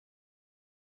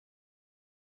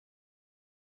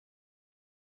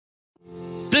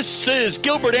This is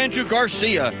Gilbert Andrew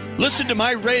Garcia. Listen to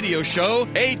my radio show,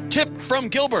 A Tip from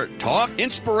Gilbert. Talk,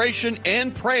 inspiration,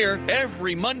 and prayer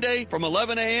every Monday from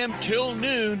 11 a.m. till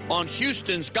noon on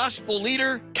Houston's gospel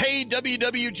leader,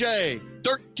 KWWJ.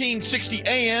 1360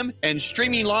 AM and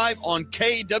streaming live on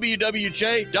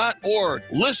kwwj.org.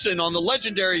 Listen on the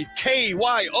legendary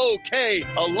KYOK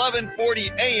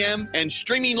 1140 AM and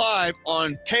streaming live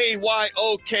on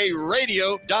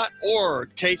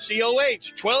kyokradio.org.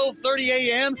 KCOH 1230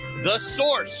 AM, The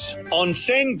Source. On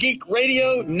San Geek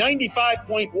Radio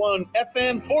 95.1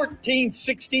 FM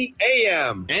 1460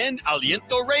 AM. And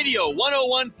Aliento Radio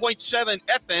 101.7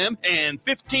 FM and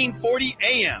 1540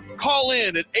 AM. Call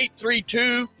in at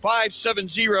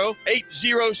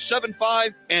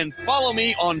 832-570-8075 and follow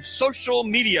me on social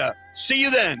media. See you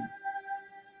then.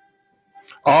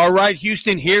 All right,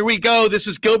 Houston, here we go. This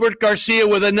is Gilbert Garcia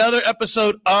with another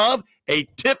episode of A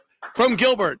Tip from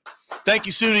Gilbert. Thank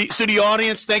you, studio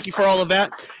audience. Thank you for all of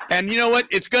that. And you know what?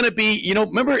 It's going to be,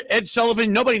 remember Ed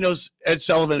Sullivan? Nobody knows Ed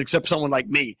Sullivan except someone like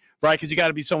me, right? Because you got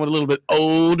to be someone a little bit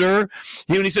older.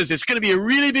 When he says it's going to be a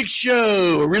really big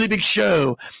show,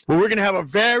 where we're going to have a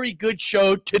very good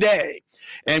show today.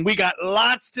 And we got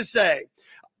lots to say.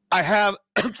 I have,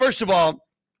 first of all,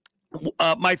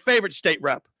 my favorite state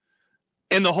rep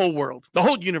in the whole world, the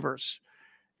whole universe,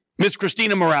 Miss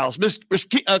Christina Morales. Miss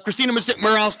Christina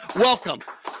Morales, welcome.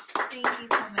 Thank you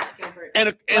so much, Gilbert.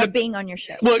 And being on your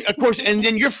show. Well, of course, and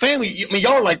then your family. I mean,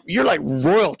 you're like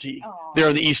royalty. Aww. There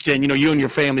in the East End. You and your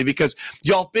family, because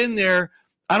y'all been there.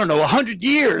 I don't know, 100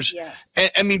 years. Yes.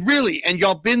 I mean, really, and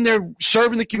y'all been there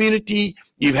serving the community.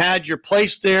 You've had your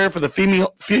place there for the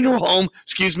funeral home.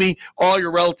 All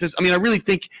your relatives. I mean, I really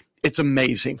think it's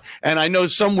amazing. And I know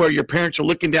somewhere your parents are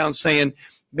looking down, saying,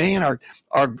 "Man, our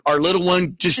little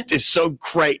one just is so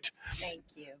great." Thank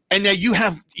you. And now you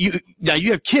have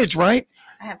kids, right?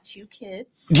 I have 2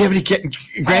 kids. Do you have any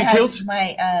grandkids?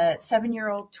 My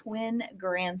 7-year-old twin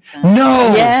grandson.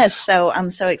 No. Yes. So I'm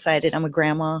so excited. I'm a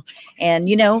grandma. And,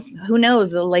 who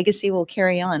knows? The legacy will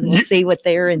carry on. We'll see what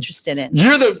they're interested in.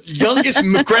 You're the youngest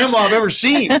grandma I've ever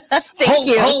seen. Thank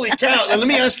you. Holy cow. Now, let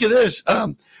me ask you this.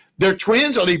 They're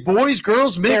twins? Are they boys,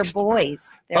 girls, mixed? They're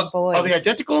boys. They're boys. Are they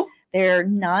identical? They're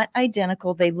not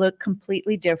identical. They look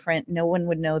completely different. No one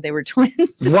would know they were twins.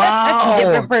 Wow.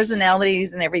 Different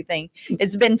personalities and everything.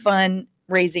 It's been fun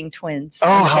raising twins in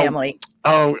the family.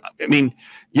 I mean,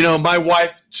 my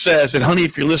wife says, and honey,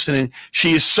 if you're listening,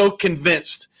 she is so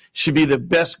convinced she'd be the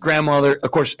best grandmother,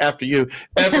 of course, after you,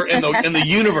 ever in the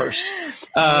universe.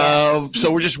 Yes.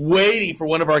 So we're just waiting for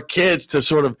one of our kids to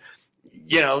sort of,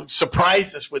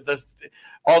 surprise us with this.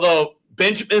 Although,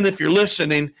 Benjamin, if you're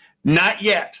listening, not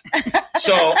yet.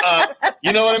 So,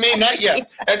 you know what I mean? Not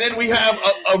yet. And then we have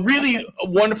a really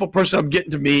wonderful person I'm getting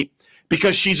to meet,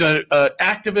 because she's an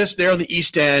activist there on the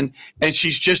East End, and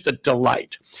she's just a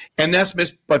delight. And that's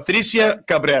Miss Patricia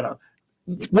Cabrera.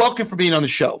 Welcome for being on the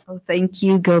show. Oh, thank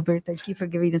you, Gilbert. Thank you for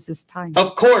giving us this time.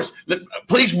 Of course.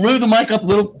 Please move the mic up a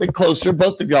little bit closer,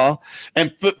 both of y'all,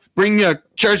 and bring your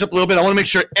chairs up a little bit. I want to make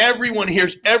sure everyone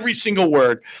hears every single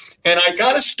word. And I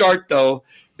got to start, though,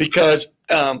 because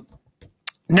now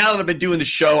that I've been doing the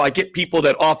show, I get people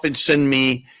that often send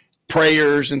me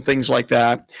prayers and things like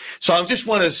that. So I just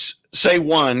want to say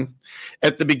one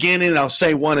at the beginning, and I'll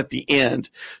say one at the end.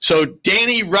 So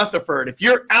Danny Rutherford, if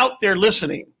you're out there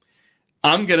listening,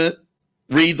 I'm going to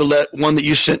read the one that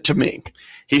you sent to me.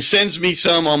 He sends me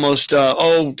some almost,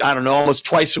 almost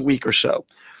twice a week or so.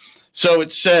 So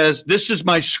it says, this is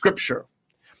my scripture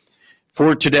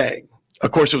for today.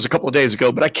 Of course, it was a couple of days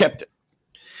ago, but I kept it.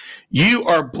 You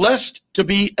are blessed to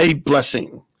be a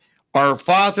blessing. Our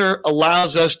Father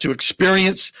allows us to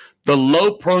experience the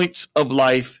low points of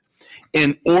life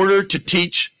in order to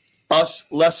teach us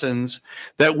lessons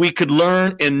that we could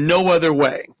learn in no other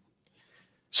way.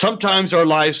 Sometimes our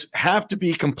lives have to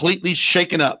be completely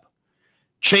shaken up,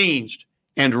 changed,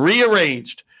 and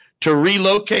rearranged to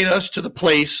relocate us to the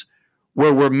place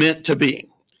where we're meant to be.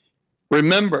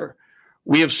 Remember,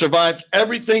 we have survived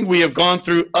everything we have gone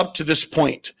through up to this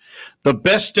point. The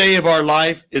best day of our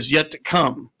life is yet to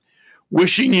come.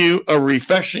 Wishing you a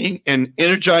refreshing and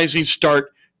energizing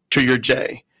start to your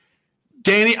day.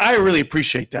 Danny, I really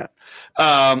appreciate that.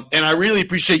 And I really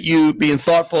appreciate you being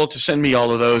thoughtful to send me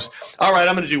all of those. All right,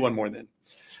 I'm going to do one more then.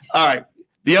 All right.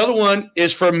 The other one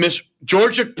is from Miss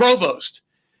Georgia Provost.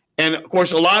 And, of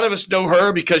course, a lot of us know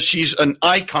her because she's an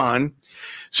icon.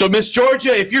 So, Miss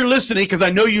Georgia, if you're listening, because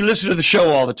I know you listen to the show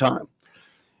all the time,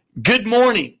 good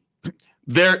morning.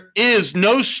 There is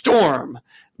no storm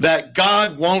that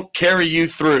God won't carry you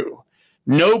through,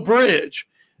 no bridge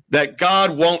that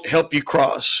God won't help you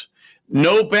cross,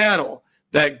 no battle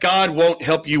that God won't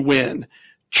help you win.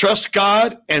 Trust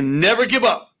God and never give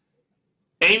up.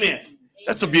 Amen.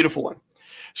 That's a beautiful one.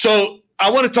 So I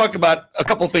want to talk about a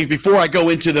couple of things before I go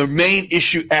into the main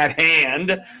issue at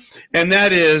hand, and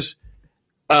that is,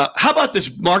 how about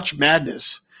this March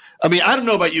Madness? I mean, I don't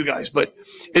know about you guys, but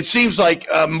it seems like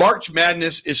March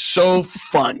Madness is so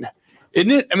fun,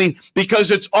 isn't it? I mean,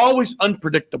 because it's always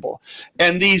unpredictable.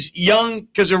 And these young,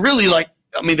 because they're really like,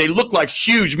 I mean, they look like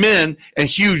huge men and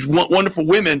huge, wonderful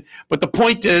women, but the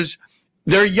point is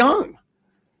they're young.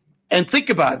 And think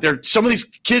about it. Some of these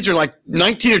kids are like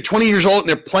 19 or 20 years old, and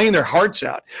they're playing their hearts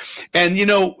out. And, you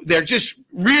know, they're just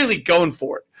really going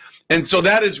for it. And so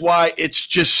that is why it's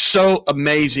just so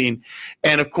amazing.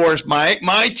 And, of course, my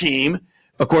team,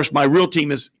 of course, my real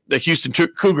team is the Houston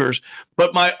Cougars,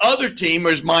 but my other team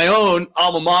is my own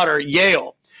alma mater,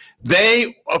 Yale.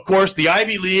 They, of course, the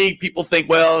Ivy League, people think,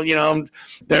 well, you know,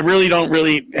 they really don't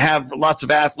really have lots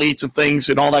of athletes and things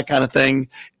and all that kind of thing.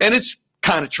 And it's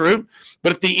kind of true.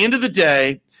 But at the end of the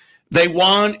day, they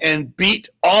won and beat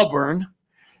Auburn,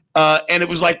 and it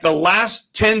was like the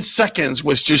last 10 seconds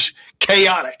was just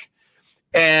chaotic.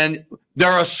 And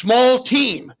they're a small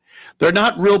team. They're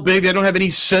not real big. They don't have any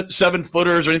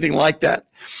 7-footers or anything like that.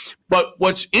 But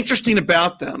what's interesting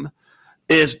about them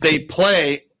is they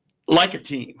play like a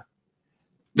team.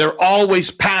 They're always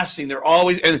passing. They're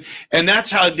always – and that's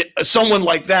how someone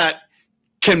like that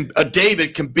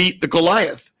David can beat the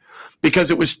Goliath.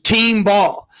 Because it was team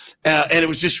ball, and it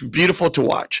was just beautiful to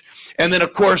watch. And then,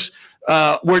 of course,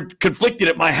 we're conflicted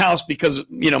at my house because,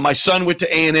 you know, my son went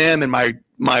to A&M and my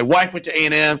wife went to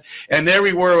A&M, and there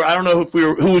we were. I don't know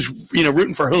who was, you know,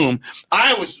 rooting for whom.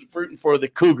 I was rooting for the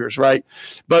Cougars, right?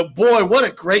 But, boy, what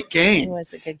a great game. It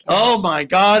was a good game. Oh, my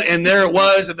God. And there it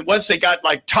was. And once they got,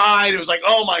 like, tied, it was like,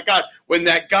 oh, my God. When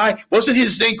that guy – wasn't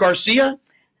his name Garcia?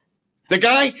 The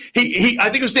guy, I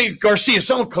think his name Garcia.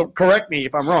 Someone correct me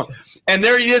if I'm wrong. And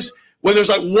there he is when there's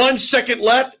like 1 second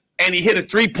left, and he hit a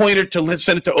 3-pointer to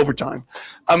send it to overtime.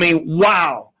 I mean,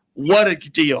 wow, what a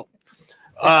deal.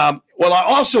 Well, I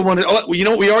also wanted, you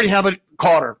know, we already have a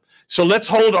caller. So let's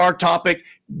hold our topic.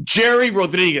 Jerry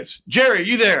Rodriguez. Jerry, are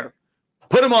you there?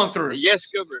 Put him on through. Yes,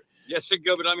 Gilbert. Yes, sir,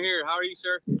 Gilbert. I'm here. How are you,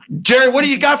 sir? Jerry, what do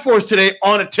you got for us today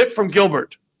on a tip from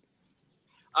Gilbert?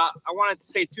 I wanted to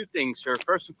say two things, sir.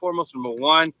 First and foremost, number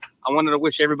one, I wanted to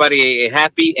wish everybody a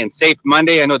happy and safe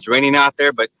Monday. I know it's raining out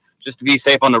there, but just to be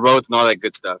safe on the roads and all that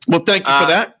good stuff. Well, thank you for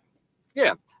that.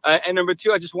 Yeah. And number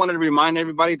two, I just wanted to remind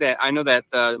everybody that I know that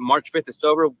March 5th is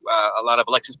over. A lot of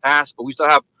elections passed, but we still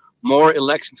have more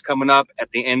elections coming up at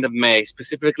the end of May,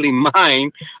 specifically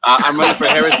mine. I'm running for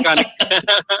Harris County.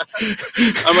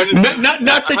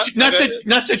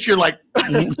 Not that you're like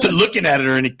looking at it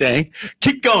or anything.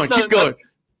 Keep going. Keep going.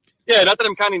 Yeah, not that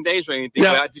I'm counting days or anything,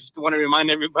 yeah. But I just want to remind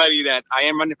everybody that I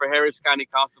am running for Harris County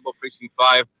Constable Precinct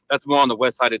 5. That's more on the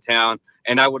west side of town.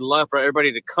 And I would love for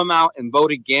everybody to come out and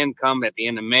vote again come at the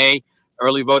end of May.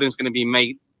 Early voting is going to be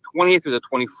May 20th through the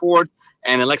 24th,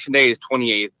 and Election Day is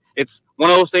 28th. It's one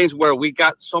of those things where we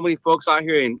got so many folks out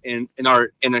here in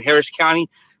Harris County,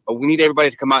 but we need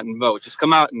everybody to come out and vote. Just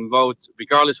come out and vote,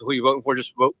 regardless of who you're voting for.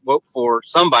 Just vote for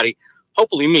somebody.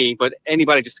 Hopefully me, but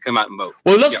anybody just to come out and vote.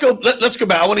 Well, let's go. Let's go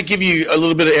back. I want to give you a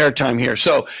little bit of airtime here.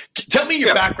 So, tell me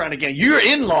your background again. You're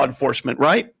in law enforcement,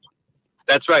 right?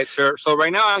 That's right, sir. So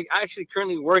right now, I actually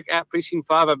currently work at Precinct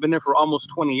 5. I've been there for almost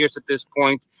 20 years at this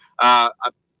point. I've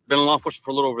been in law enforcement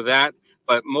for a little over that,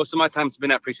 but most of my time's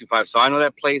been at Precinct 5. So I know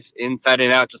that place inside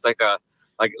and out, just like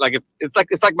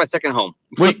it's like my second home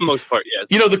for the most part. Yes.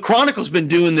 You know, the Chronicle's been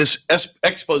doing this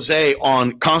expose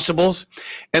on constables,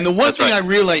 and the one thing I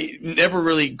really never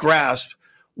really grasped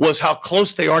was how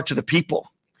close they are to the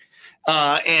people,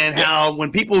 and how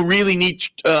when people really need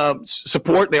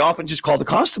support, they often just call the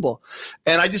constable.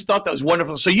 And I just thought that was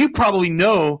wonderful. So you probably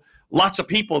know lots of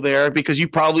people there because you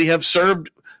probably have served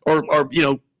or you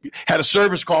know had a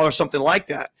service call or something like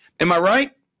that. Am I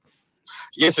right?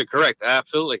 Yes, sir. Correct.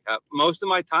 Absolutely. Most of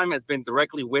my time has been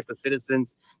directly with the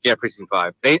citizens here at Precinct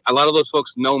 5. A lot of those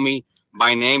folks know me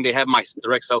by name. They have my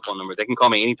direct cell phone number. They can call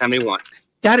me anytime they want.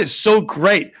 That is so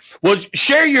great. Well,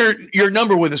 share your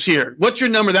number with us here. What's your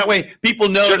number? That way people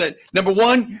know that, number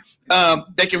one,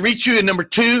 they can reach you, and number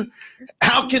two,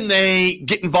 how can they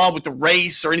get involved with the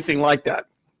race or anything like that?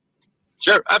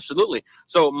 Sure, absolutely.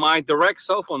 So my direct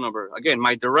cell phone number, again,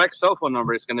 my direct cell phone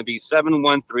number is going to be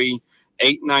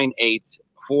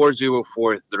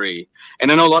 713-898-4043.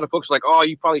 And I know a lot of folks are like, oh,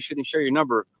 you probably shouldn't share your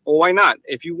number. Well, why not?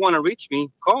 If you want to reach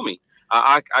me, call me.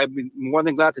 I'd be more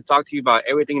than glad to talk to you about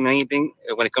everything and anything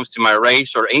when it comes to my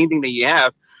race or anything that you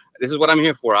have. This is what I'm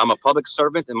here for. I'm a public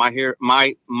servant, and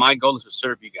my goal is to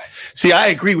serve you guys. See, I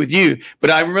agree with you,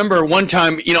 but I remember one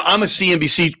time, I'm a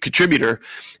CNBC contributor,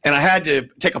 and I had to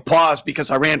take a pause because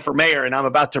I ran for mayor, and I'm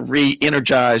about to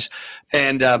re-energize.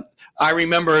 And I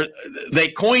remember they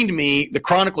coined me, the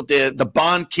Chronicle did, the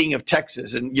Bond King of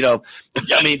Texas. And,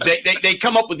 I mean, they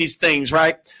come up with these things,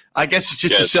 right? I guess it's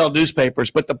just to sell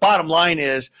newspapers. But the bottom line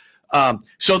is,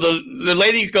 so the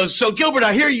lady goes, so Gilbert,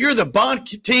 I hear you're the Bond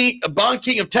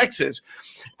King of Texas.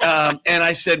 And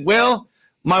I said, well,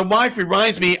 my wife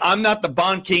reminds me I'm not the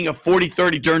Bond King of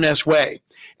 4030 Durness Way.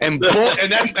 And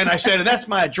I said, and that's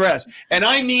my address. And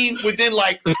I mean, within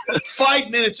like 5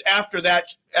 minutes after that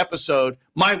episode,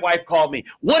 my wife called me.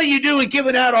 What are you doing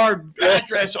giving out our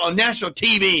address on national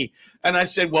TV? And I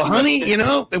said, well, honey,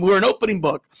 we're an opening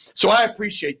book. So I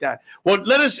appreciate that. Well, I'm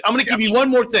going to give you one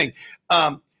more thing.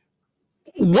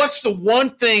 What's the one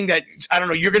thing that, I don't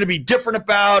know, you're going to be different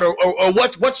about, or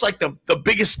what's like the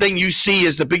biggest thing you see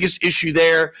as the biggest issue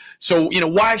there? So,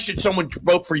 why should someone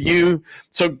vote for you?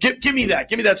 So give me that.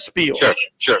 Give me that spiel.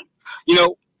 Sure.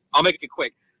 I'll make it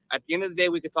quick. At the end of the day,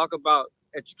 we could talk about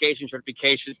education,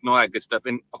 certifications, and all that good stuff.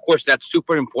 And of course, that's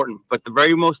super important. But the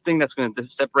very most thing that's going to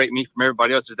separate me from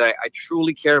everybody else is that I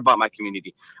truly care about my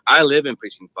community. I live in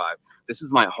Precinct 5. This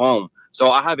is my home.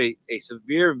 So I have a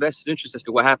severe vested interest as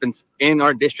to what happens in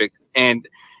our district. And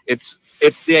it's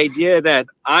the idea that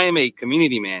I am a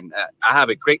community man. I have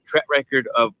a great track record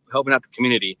of helping out the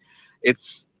community.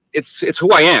 It's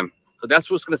who I am. So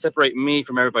that's what's going to separate me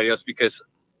from everybody else, because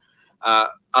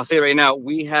I'll say right now,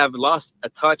 we have lost a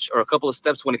touch or a couple of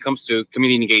steps when it comes to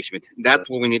community engagement. That's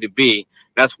where we need to be.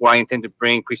 That's why I intend to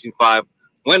bring Precinct 5,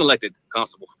 when elected,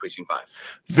 constable for Precinct 5.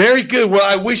 Very good. Well,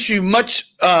 I wish you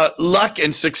much luck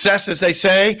and success, as they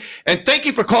say. And thank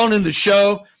you for calling in the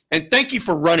show. And thank you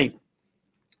for running.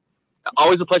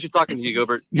 Always a pleasure talking to you,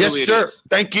 Gilbert. Yes, Really sir.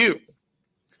 Thank you.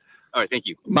 All right, thank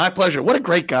you. My pleasure. What a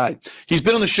great guy. He's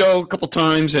been on the show a couple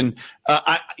times, and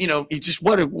he's just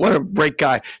what a great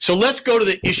guy. So let's go to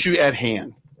the issue at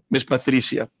hand, Miss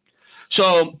Patricia.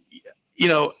 So,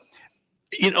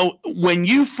 when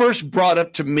you first brought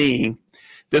up to me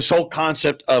this whole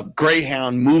concept of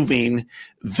Greyhound moving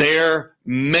their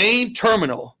main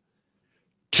terminal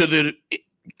to the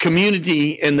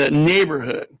community in the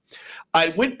neighborhood,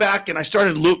 I went back and I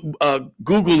started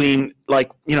Googling,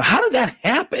 how did that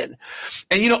happen?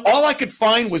 And, all I could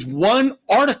find was one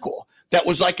article that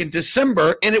was like in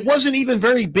December, and it wasn't even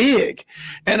very big.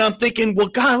 And I'm thinking, well,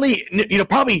 golly,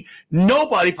 probably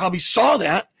nobody saw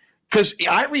that, because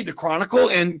I read the Chronicle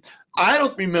and I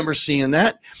don't remember seeing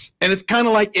that. And it's kind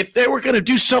of like, if they were going to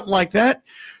do something like that,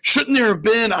 shouldn't there have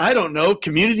been, I don't know,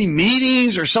 community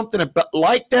meetings or something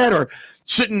like that? Or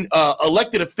shouldn't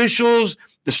elected officials,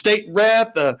 the state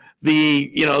rep,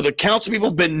 the council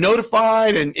people been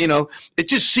notified? And, it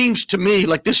just seems to me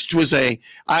like this was a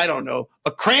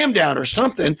cram down or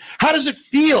something. How does it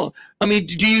feel? I mean,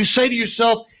 do you say to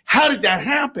yourself, how did that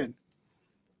happen?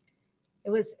 It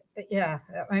was, yeah.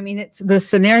 I mean, the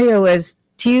scenario is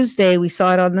Tuesday, we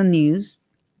saw it on the news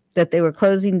that they were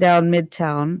closing down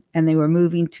Midtown and they were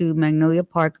moving to Magnolia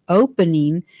Park,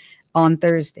 opening on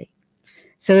Thursday.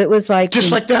 So it was like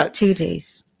just like that, 2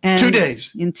 days. And 2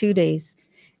 days. In 2 days.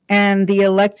 And the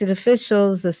elected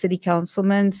officials, the city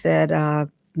councilman said,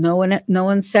 no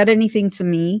one said anything to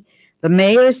me. The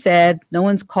mayor said, no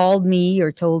one's called me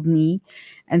or told me.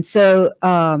 And so,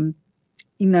 no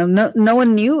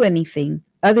one knew anything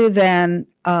other than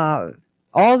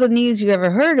all the news you ever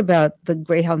heard about the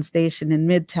Greyhound station in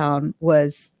Midtown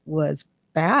was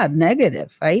bad,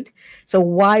 negative, right? So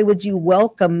why would you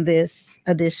welcome this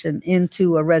addition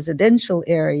into a residential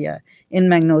area in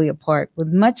Magnolia Park with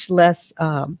much less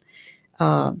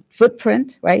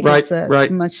footprint, right? It's a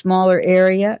much smaller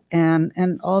area,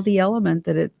 and all the element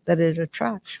that it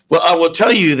attracts. Well, I will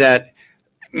tell you that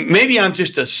maybe I'm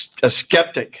just a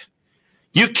skeptic.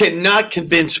 You cannot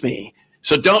convince me.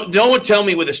 So don't one tell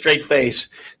me with a straight face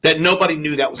that nobody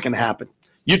knew that was going to happen.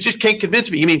 You just can't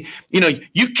convince me. I mean,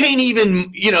 you can't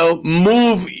even,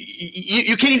 move.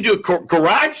 You can't even do a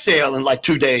garage sale in like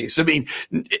 2 days. I mean,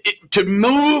 to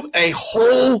move a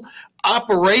whole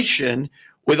operation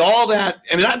with all that.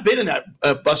 I mean, I've been in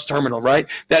that bus terminal, right?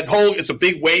 It's a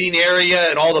big waiting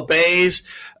area and all the bays.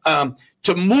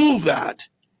 To move that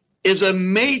is a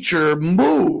major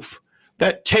move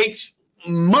that takes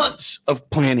months of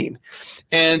planning.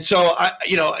 And so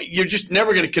you're just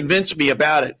never going to convince me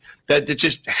about it, that it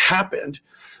just happened.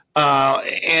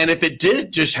 And if it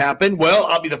did just happen, well,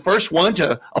 I'll be the first one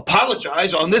to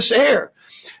apologize on this air.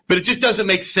 But it just doesn't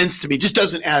make sense to me. It just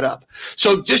doesn't add up.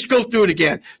 So just go through it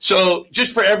again. So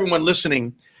just for everyone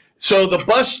listening. So the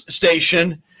bus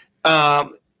station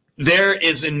there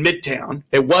is in Midtown.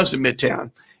 It was in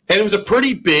Midtown. And it was a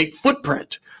pretty big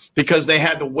footprint because they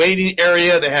had the waiting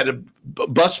area, they had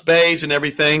bus bays and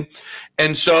everything.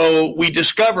 And so we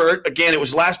discovered, again, it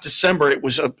was last December, it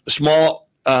was a small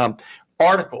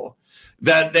article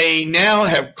that they now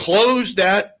have closed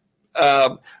that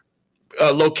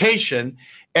location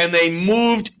and they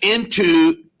moved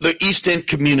into the East End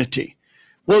community.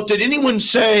 Well, did anyone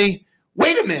say,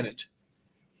 wait a minute?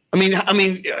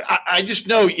 I just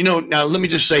know, now let me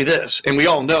just say this, and we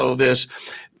all know this.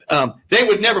 They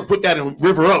would never put that in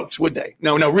River Oaks, would they?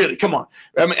 No, really, come on.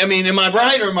 Am I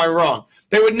right or am I wrong?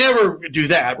 They would never do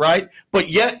that, right? But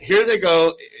yet, here they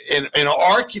go. In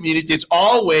our community, it's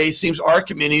always, seems our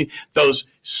community, those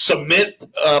cement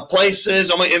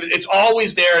places, it's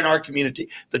always there in our community.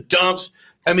 The dumps,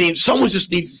 someone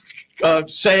just needs to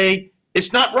say,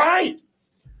 it's not right.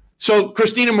 So,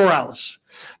 Christina Morales,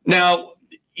 now,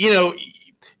 you're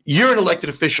an elected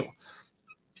official.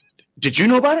 Did you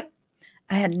know about it?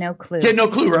 I had no clue. You had no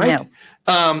clue, right?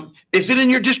 No. Is it in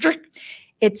your district?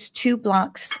 It's 2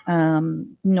 blocks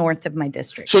north of my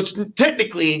district. So it's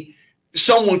technically,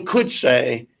 someone could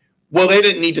say, well, they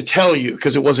didn't need to tell you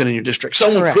because it wasn't in your district.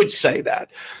 Someone Correct. could say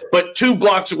that. But 2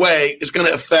 blocks away is going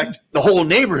to affect the whole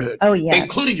neighborhood, oh, yes.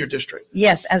 including your district.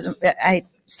 Yes,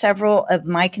 several of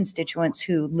my constituents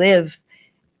who live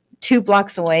 2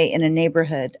 blocks away in a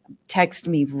neighborhood text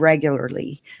me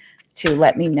regularly to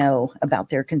let me know about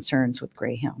their concerns with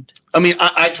Greyhound.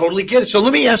 I totally get it. So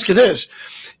let me ask you this.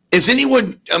 Is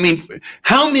anyone,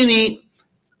 how many,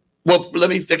 well, let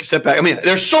me take a step back.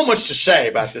 There's so much to say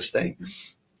about this thing.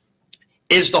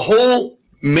 Is the whole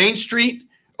Main Street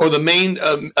or the main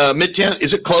Midtown,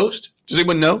 is it closed? Does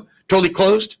anyone know? Totally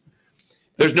closed?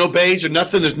 There's no bays or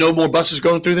nothing? There's no more buses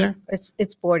going through there?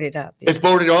 It's boarded up. It's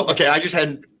boarded up? Okay, I just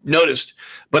hadn't noticed.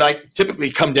 But I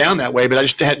typically come down that way, but I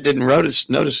just didn't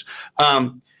notice.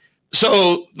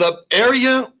 So the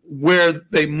area where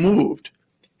they moved,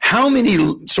 how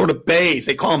many sort of bays,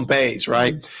 they call them bays,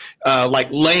 right? Like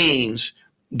lanes,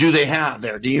 do they have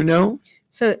there? Do you know?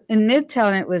 So in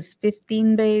Midtown, it was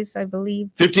 15 bays, I believe.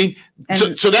 15?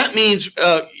 So that means,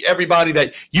 everybody,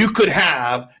 that you could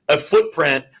have a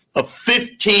footprint of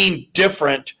 15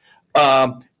 different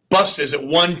buses at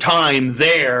one time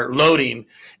there loading.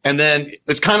 And then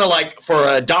it's kind of like for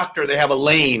a doctor, they have a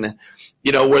lane,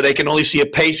 where they can only see a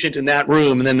patient in that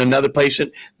room. And then another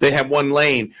patient, they have one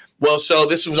lane. Well, so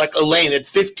this was like a lane at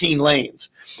 15 lanes.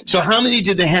 So how many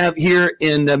did they have here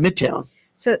in Midtown?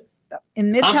 So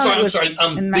in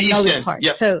Midtown, in Magnolia Park.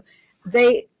 Yep. So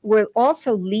they were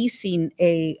also leasing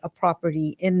a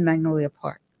property in Magnolia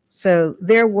Park. So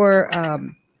there were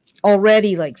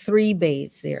already like 3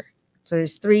 bays there. So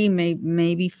there's 3,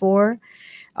 maybe 4.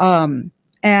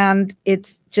 And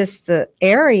it's just the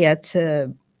area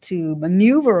to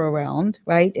maneuver around,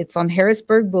 right? It's on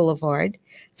Harrisburg Boulevard.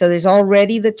 So there's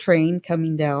already the train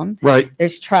coming down. Right.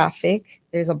 There's traffic.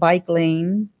 There's a bike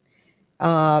lane.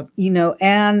 And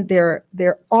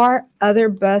there are other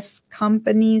bus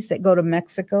companies that go to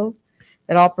Mexico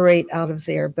that operate out of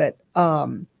there. But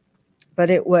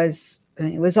it was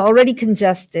already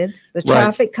congested. The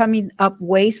traffic coming up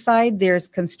Wayside, there's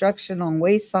construction on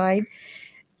Wayside.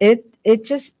 It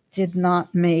just did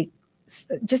not make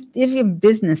just even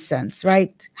business sense,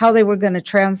 right? How they were going to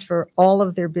transfer all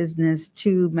of their business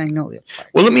to Magnolia Park.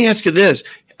 Well, let me ask you this.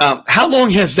 How long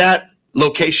has that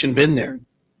location been there?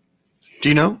 Do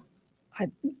you know?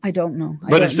 I don't know.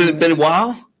 But it's been a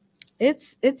while?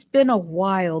 It's been a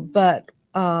while, but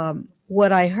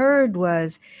what I heard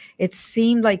was it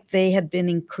seemed like they had been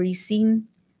increasing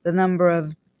the number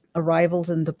of arrivals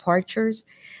and departures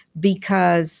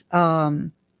because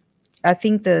I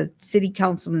think the city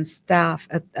councilman staff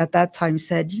at that time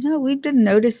said, we've been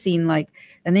noticing like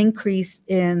an increase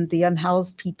in the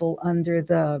unhoused people under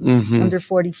under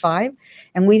 45,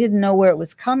 and we didn't know where it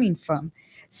was coming from.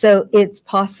 So it's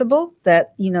possible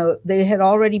that, they had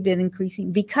already been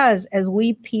increasing because as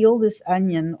we peel this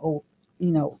onion,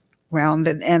 round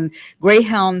and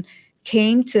Greyhound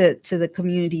came to the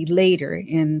community later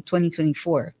in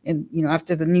 2024 and,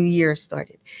 after the new year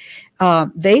started.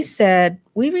 They said,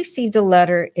 we received a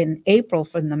letter in April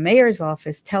from the mayor's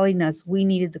office telling us we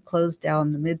needed to close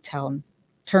down the Midtown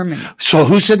terminal. So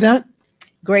who said that?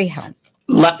 Greyhound.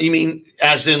 You mean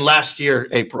as in last year,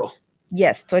 April?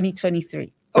 Yes,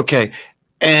 2023. Okay.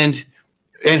 And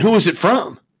who was it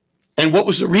from? And what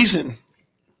was the reason?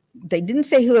 They didn't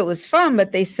say who it was from,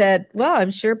 but they said, well,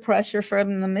 I'm sure pressure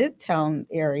from the Midtown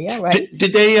area, right?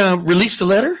 Did they release the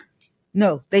letter?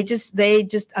 No, they just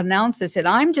announced this. And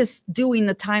I'm just doing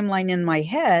the timeline in my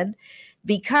head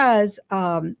because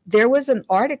there was an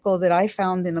article that I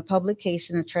found in a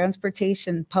publication, a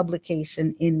transportation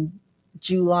publication in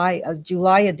July, a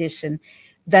July edition,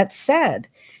 that said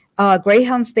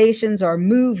Greyhound stations are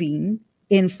moving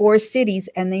in 4 cities,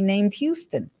 and they named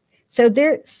Houston. So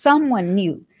someone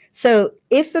knew. So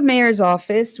if the mayor's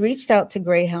office reached out to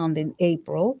Greyhound in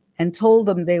April and told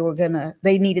them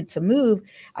they needed to move,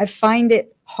 I find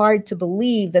it hard to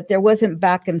believe that there wasn't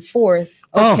back and forth.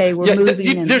 Okay, we're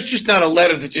moving. There's just not a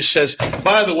letter that just says,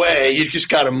 by the way, you just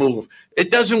got to move.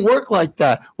 It doesn't work like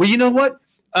that. Well, you know what?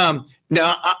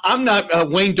 Now, I'm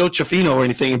not Wayne Docefino or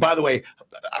anything. And by the way,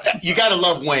 you got to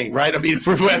love Wayne, right? I mean,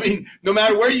 no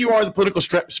matter where you are in the political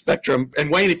spectrum, and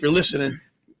Wayne, if you're listening,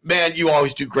 man, you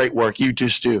always do great work. You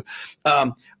just do.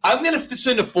 I'm going to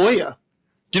send a FOIA.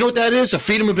 Do you know what that is? A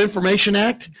Freedom of Information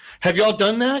Act. Have y'all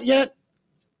done that yet?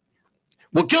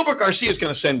 Well, Gilbert Garcia is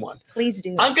going to send one. Please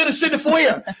do. I'm going to send a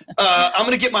FOIA. I'm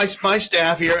going to get my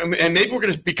staff here, and maybe we're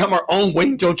going to become our own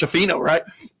Wayne Docefino, right?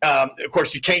 Of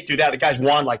course, you can't do that. The guy's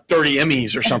won like 30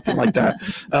 Emmys or something like that,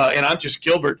 and I'm just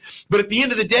Gilbert. But at the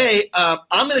end of the day,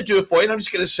 I'm going to do a FOIA, and I'm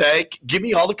just going to say, give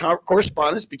me all the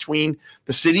correspondence between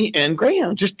the city and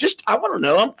Greyhound. Just I want to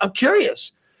know. I'm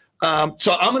curious.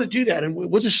 So I'm going to do that, and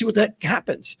we'll just see what that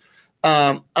happens.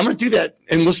 I'm going to do that,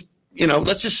 and let's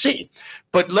just see.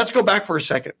 But let's go back for a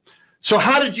second. So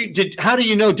how do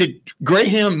you know? Did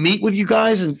Greyhound meet with you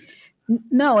guys? And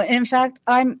no, in fact,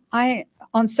 I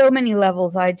on so many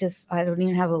levels, I don't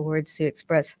even have the words to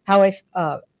express how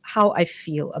I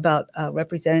feel about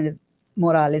Representative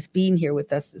Morales being here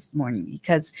with us this morning,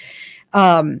 because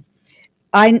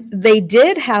they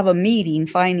did have a meeting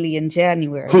finally in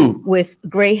January. Who? With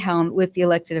Greyhound, with the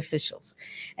elected officials,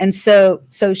 and so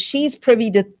she's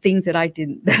privy to things that I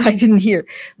didn't hear.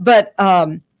 But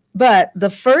the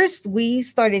first we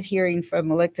started hearing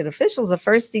from elected officials, the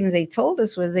first things they told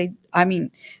us was I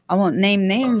won't name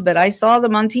names, but I saw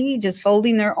them on TV just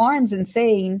folding their arms and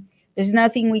saying, "There's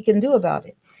nothing we can do about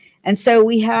it." And so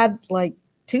we had like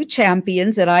 2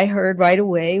 champions that I heard right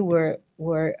away were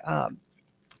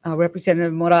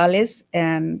Representative Morales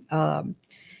and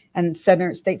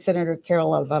State Senator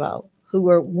Carol Alvarado, who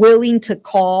were willing to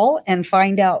call and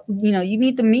find out, you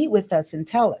need to meet with us and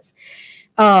tell us.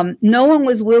 No one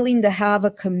was willing to have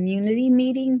a community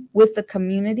meeting with the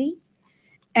community.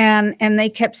 And they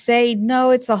kept saying, no,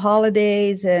 it's the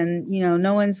holidays and,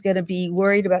 no one's going to be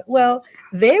worried about. Well,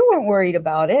 they weren't worried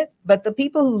about it, but the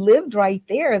people who lived right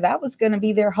there, that was going to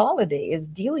be their holiday, is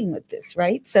dealing with this,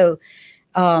 right? So,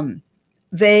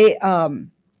 they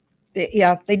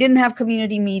didn't have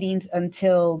community meetings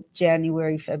until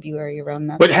January, February, around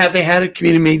that. But have they had a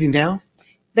community meeting now?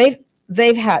 They've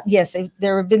had, yes,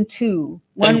 there have been 2.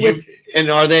 And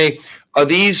are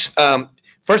these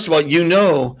first of all,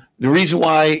 the reason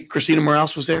why Christina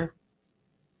Morales was there?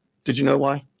 Did you know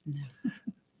why?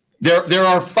 No. There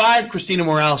are 5 Christina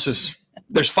Moraleses.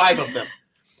 There's 5 of them,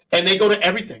 and they go to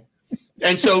everything.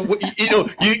 And so,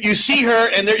 you see her,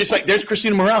 and they're just like, there's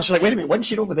Christina Morales. She's like, wait a minute, wasn't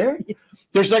she over there?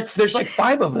 There's like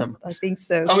 5 of them. I think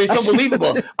so. I mean, it's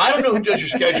unbelievable. I don't know who does your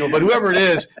schedule, but whoever it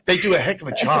is, they do a heck of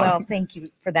a job. Well, thank you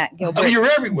for that, Gilbert. I mean,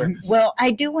 you're everywhere. Well, I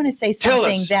do want to say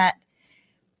something that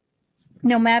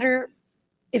no matter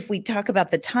if we talk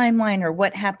about the timeline or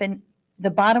what happened,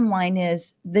 the bottom line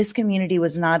is this community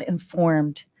was not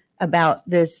informed about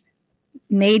this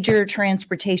major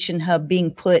transportation hub being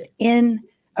put in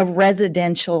a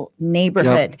residential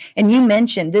neighborhood. Yep. And you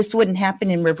mentioned this wouldn't happen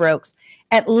in River Oaks.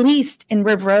 At least in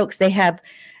River Oaks, they have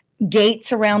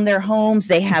gates around their homes.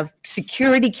 They have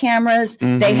security cameras.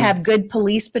 Mm-hmm. They have good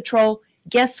police patrol.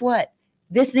 Guess what?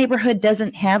 This neighborhood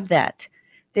doesn't have that.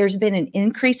 There's been an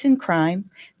increase in crime.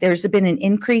 There's been an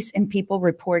increase in people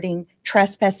reporting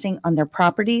trespassing on their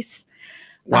properties.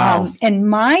 Wow. And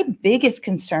my biggest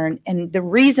concern, and the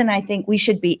reason I think we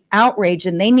should be outraged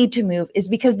and they need to move, is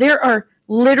because there are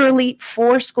literally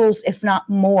 4 schools, if not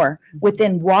more,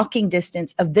 within walking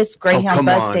distance of this Greyhound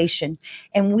bus station.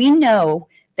 And we know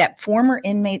that former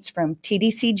inmates from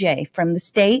TDCJ, from the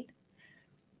state,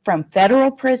 from federal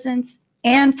prisons,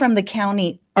 and from the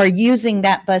county are using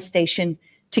that bus station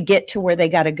to get to where they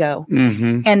got to go.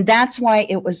 Mm-hmm. And that's why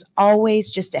it was always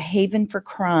just a haven for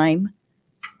crime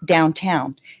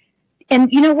downtown.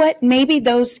 And you know what? Maybe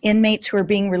those inmates who are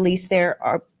being released there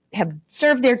have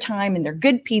served their time and they're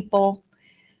good people.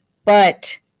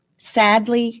 But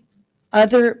sadly,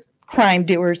 other crime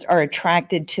doers are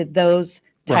attracted to those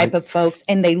type of folks,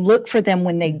 and they look for them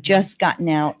when they've just gotten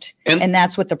out. And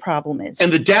that's what the problem is.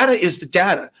 And the data is the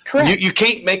data. Correct. You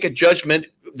can't make a judgment.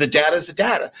 The data is the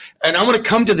data. And I want to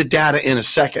come to the data in a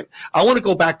second. I want to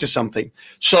go back to something.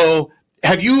 So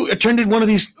have you attended one of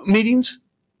these meetings?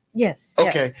 Yes.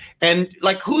 Okay. Yes. And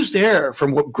like, who's there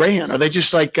from what Greyhound? Are they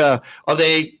just like, are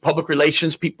they public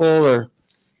relations people or?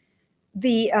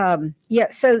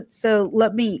 So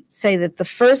let me say that the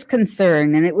first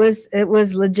concern, and it was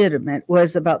legitimate,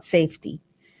 was about safety.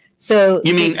 So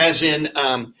you mean as in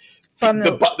from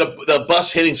the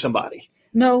bus hitting somebody?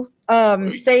 No,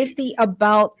 safety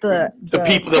about the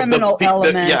people, criminal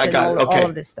element and all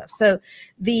of this stuff. So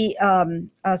the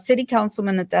city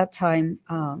councilman at that time,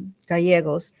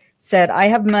 Gallegos, said, I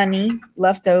have money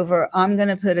left over. I'm going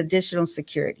to put additional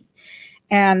security.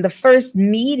 And the first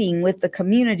meeting with the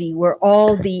community were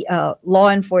all the law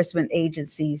enforcement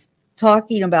agencies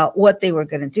talking about what they were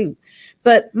going to do.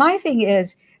 But my thing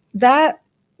is that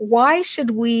why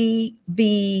should we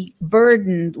be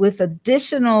burdened with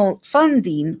additional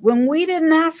funding when we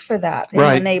didn't ask for that in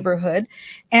the neighborhood?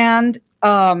 And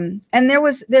there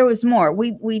was more.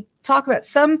 We talk about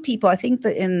some people. I think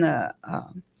that in the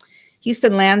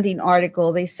Houston Landing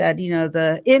article, they said,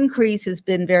 the increase has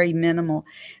been very minimal.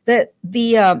 That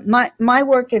my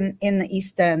work in the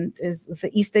East End is with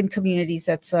the East End communities.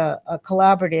 That's a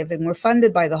collaborative, and we're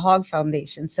funded by the Hogg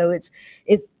Foundation. So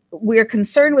we're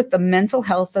concerned with the mental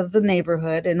health of the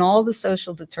neighborhood and all the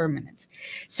social determinants.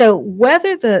 So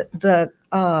whether the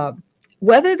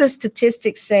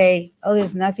statistics say, oh,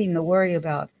 there's nothing to worry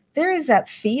about, there is that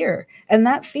fear, and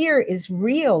that fear is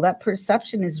real. That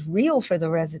perception is real for the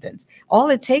residents. All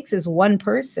it takes is one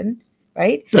person,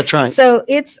 right? That's right. So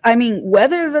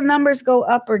whether the numbers go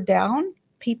up or down,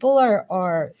 people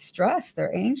are stressed,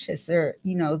 they're anxious,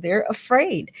 they're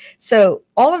afraid. So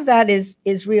all of that is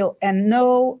real, and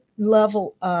no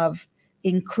level of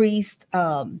increased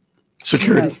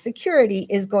security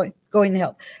is going to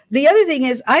help. The other thing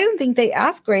is, I don't think they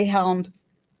asked Greyhound.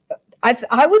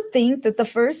 I would think that the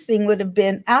first thing would have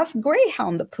been ask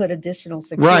Greyhound to put additional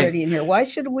security in here. Why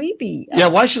should we be?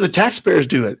 Why should the taxpayers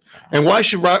do it? And why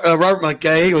should Robert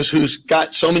Gallegos, who's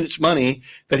got so much money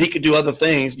that he could do other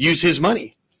things, use his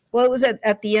money? Well, it was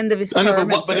at the end of his term.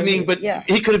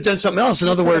 He could have done something else. In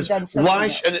other words,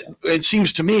 it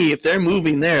seems to me if they're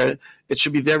moving there, it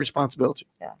should be their responsibility.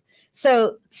 Yeah.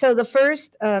 So the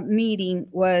first meeting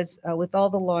was with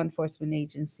all the law enforcement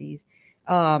agencies.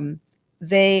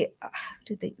 They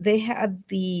had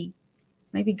the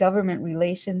maybe government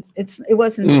relations. It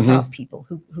wasn't the top people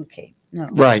who came. No.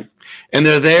 Right. And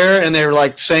they're there and they're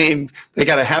like saying they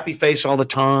got a happy face all the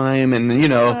time. And,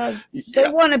 they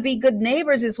want to be good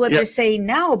neighbors is what they're saying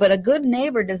now. But a good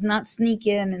neighbor does not sneak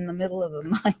in the middle of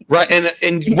the night. Right.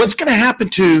 And what's going to happen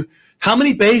to how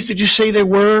many bays did you say there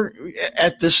were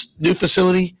at this new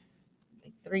facility?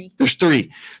 3. There's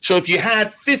 3. So if you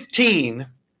had 15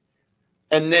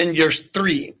 and then there's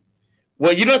 3,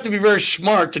 well, you don't have to be very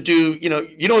smart to do, you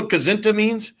know what gazinta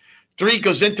means? 3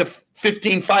 goes into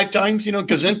 15 5 times,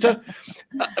 gazinta.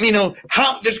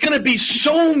 There's going to be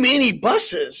so many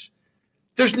buses.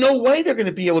 There's no way they're going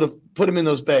to be able to put them in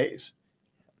those bays.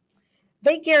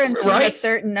 They guarantee a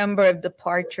certain number of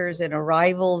departures and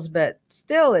arrivals, but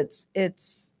still it's. But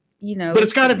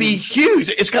it's got to be huge.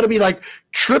 It's got to be like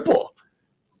triple,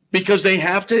 because they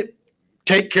have to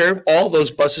take care of all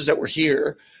those buses that were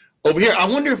here over here. I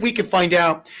wonder if we could find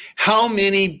out how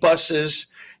many buses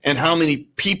and how many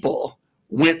people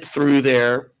went through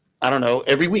there, I don't know,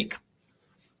 every week.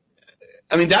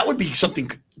 I mean, that would be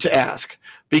something to ask,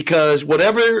 because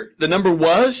whatever the number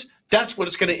was, that's what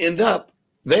it's going to end up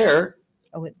there.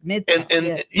 Oh, at Midtown.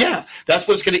 And that's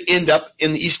what's going to end up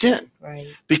in the East End. Right.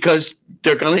 Because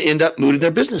they're going to end up moving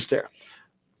their business there.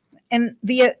 And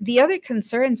the other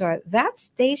concerns are that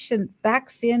station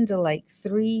backs into like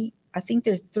 3, I think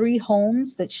there's 3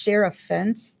 homes that share a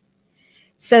fence.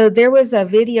 So there was a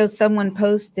video someone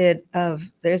posted of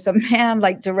there's a man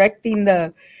like directing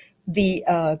the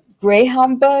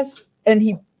Greyhound bus, and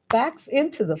he backs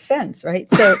into the fence,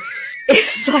 right? So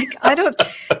it's like, I don't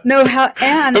know how.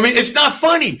 And I mean, it's not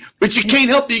funny, but you can't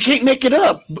help it. You can't make it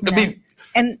up. I mean,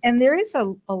 and there is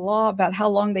a law about how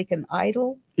long they can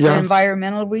idle for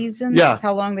environmental reasons. Yeah.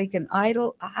 How long they can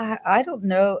idle. I don't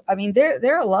know. I mean,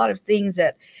 there are a lot of things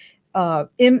that are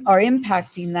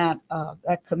impacting that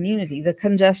community: the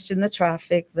congestion, the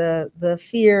traffic, the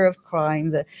fear of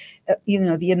crime, the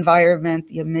environment,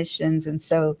 the emissions, and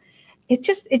so it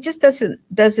just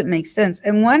doesn't make sense.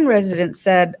 And one resident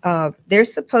said they're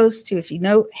supposed to, if you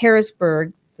know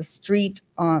Harrisburg, the street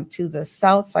to the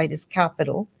south side is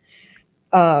Capitol.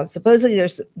 Supposedly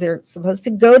they're supposed to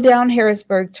go down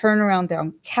Harrisburg, turn around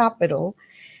down Capitol,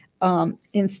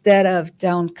 instead of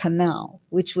down Canal,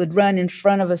 which would run in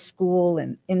front of a school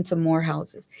and into more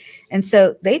houses. And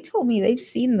so they told me they've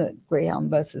seen the Greyhound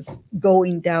buses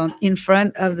going down in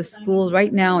front of the school.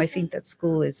 Right now, I think that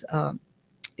school is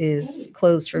is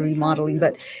closed for remodeling,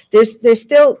 but there's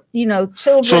still, you know,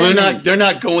 children. So they're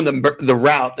not going the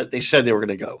route that they said they were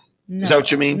going to go. No, is that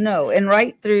what you mean? No, and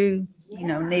right through, you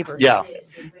know, neighborhoods. Yeah.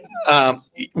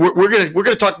 We're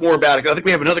gonna talk more about it. I think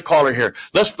we have another caller here.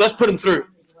 Let's put him through.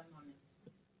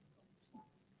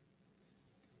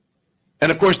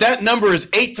 And of course, that number is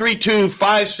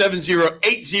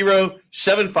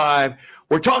 832-570-8075.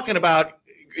 We're talking about,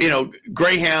 you know,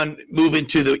 Greyhound moving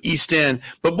to the East End,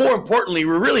 but more importantly,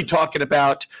 we're really talking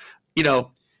about, you know,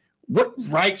 what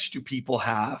rights do people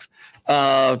have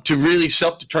to really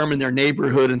self-determine their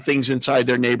neighborhood and things inside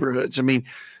their neighborhoods. I mean,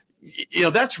 you know,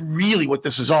 that's really what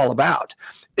this is all about.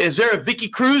 Is there a Vicky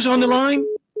Cruz on the line?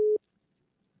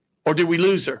 Or did we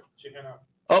lose her?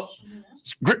 Oh,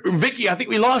 Vicky, I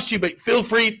think we lost you, but feel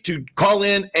free to call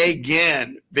in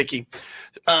again, Vicky.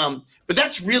 But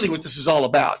that's really what this is all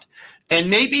about. And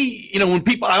maybe, you know, when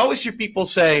people, I always hear people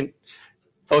say,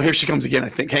 oh, here she comes again, I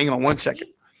think. Hang on one second.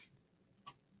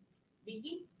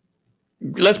 Vicky?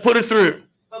 Let's put her through.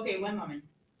 Okay, one moment.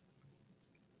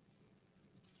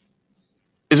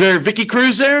 Is there a Vicky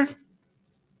Cruz there?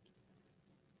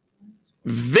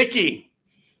 Vicky.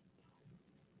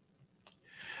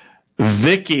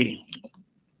 Vicky.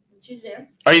 She's there.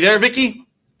 Are you there, Vicky?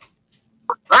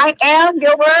 I am,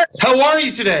 Gilbert. How are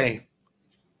you today?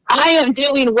 I am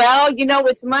doing well. You know,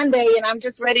 it's Monday, and I'm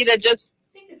just ready to just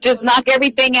knock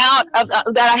everything out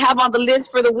that I have on the list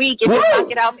for the week and just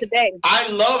knock it out today. I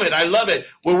love it. I love it.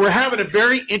 Well, we're having a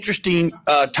very interesting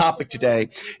topic today,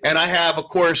 and I have, of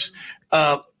course,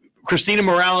 Christina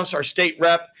Morales, our state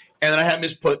rep, and then I have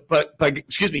Ms.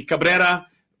 Cabrera,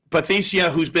 Patricia,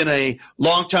 who's been a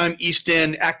longtime East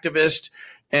End activist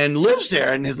and lives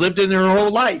there and has lived in there her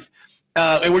whole life.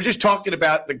 And we're just talking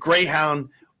about the Greyhound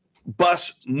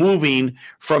bus moving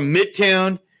from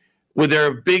Midtown with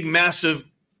their big, massive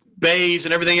bays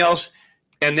and everything else,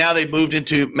 and now they've moved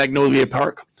into Magnolia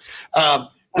Park.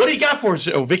 What do you got for us,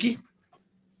 Vicky?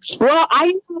 Well,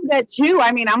 I know that too.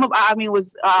 I mean,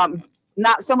 was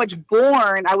not so much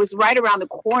born. I was right around the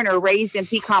corner, raised in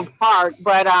Pecan Park,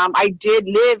 but I did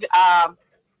live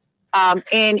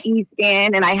in East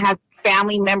End, and I have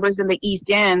family members in the East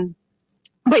End.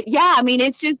 But yeah, I mean,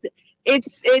 it's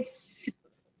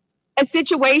a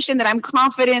situation that I'm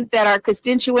confident that our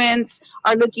constituents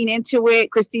are looking into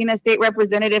it. Christina, state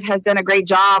representative, has done a great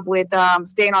job with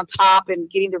staying on top and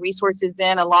getting the resources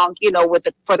in along, you know,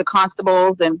 for the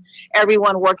constables and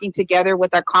everyone working together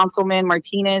with our councilman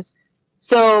Martinez.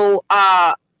 So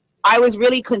I was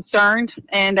really concerned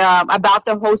and about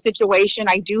the whole situation.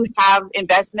 I do have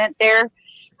investment there,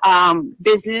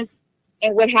 business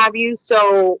and what have you.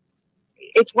 So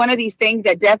it's one of these things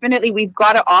that definitely we've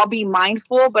got to all be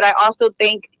mindful, but I also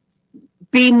think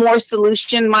be more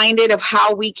solution minded of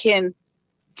how we can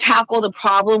tackle the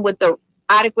problem with the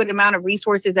adequate amount of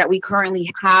resources that we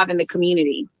currently have in the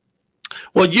community.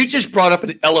 Well, you just brought up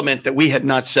an element that we had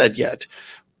not said yet.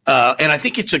 And I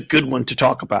think it's a good one to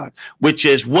talk about, which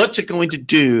is what's it going to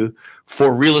do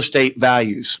for real estate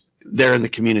values there in the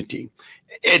community?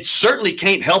 It certainly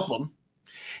can't help them.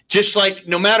 Just like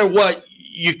no matter what,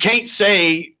 you can't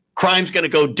say crime's going to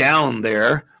go down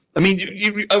there. I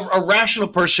mean, a rational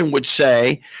person would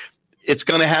say it's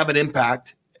going to have an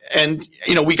impact. And,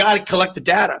 you know, we got to collect the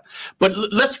data. But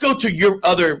let's go to your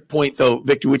other point, though,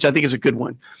 Victor, which I think is a good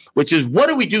one, which is what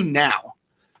do we do now?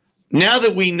 Now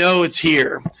that we know it's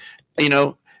here, you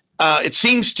know, it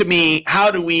seems to me, how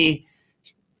do we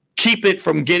keep it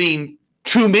from getting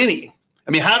too many?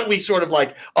 I mean, how do we sort of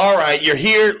like, all right, you're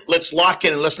here, let's lock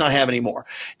it and let's not have any more?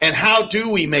 And how do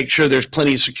we make sure there's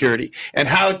plenty of security? And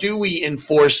how do we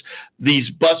enforce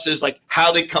these buses, like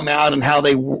how they come out and how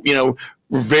they, you know,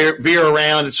 veer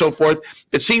around and so forth?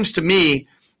 It seems to me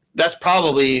that's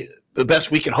probably the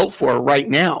best we can hope for right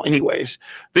now anyways.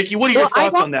 Vicky, what are your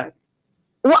thoughts on that?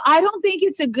 Well, I don't think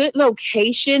it's a good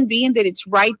location, being that it's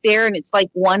right there and it's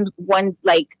like one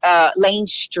lane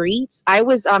streets. I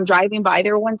was driving by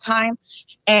there one time,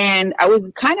 and I was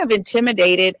kind of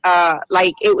intimidated.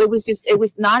 It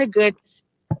was not a good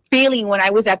feeling when I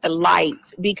was at the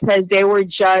light, because they were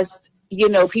just, you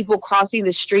know, people crossing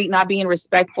the street, not being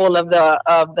respectful of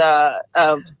the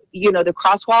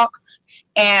crosswalk.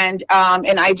 And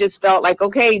I just felt like,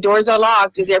 okay, doors are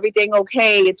locked. Is everything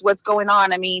okay? It's what's going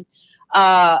on. I mean,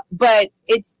 but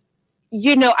it's,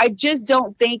 you know, I just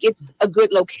don't think it's a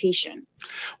good location.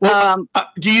 Well,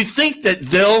 do you think that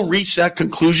they'll reach that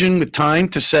conclusion with time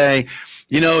to say,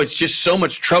 you know, it's just so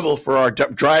much trouble for our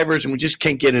drivers and we just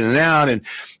can't get in and out, and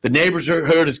the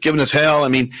neighborhood is giving us hell? I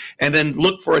mean, and then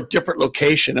look for a different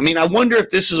location. I mean, I wonder if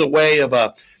this is a way of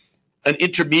an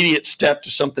intermediate step to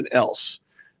something else.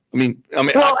 Well,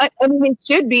 I mean, it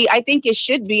should be. I think it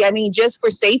should be. I mean, just for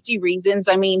safety reasons.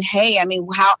 I mean, hey, I mean,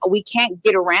 how we can't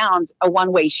get around a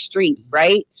one-way street,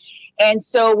 right? And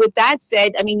so, with that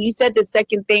said, I mean, you said the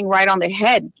second thing right on the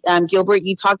head, Gilbert.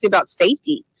 You talked about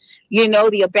safety. You know,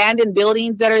 the abandoned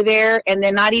buildings that are there, and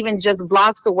then not even just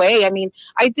blocks away. I mean,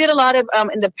 I did a lot of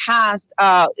in the past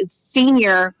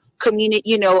senior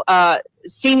community,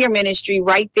 senior ministry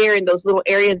right there in those little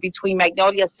areas between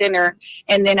Magnolia Center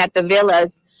and then at the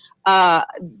villas.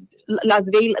 Las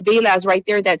Velas right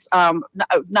there, that's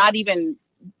not even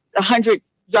 100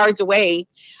 yards away.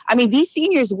 I mean, these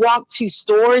seniors walk to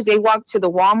stores, they walk to the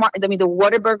Walmart, I mean, the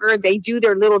Whataburger, they do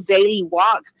their little daily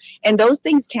walks, and those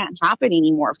things can't happen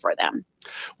anymore for them.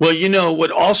 Well, you know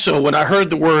what, also, when I heard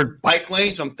the word bike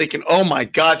lanes, I'm thinking, oh my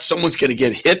God, someone's going to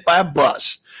get hit by a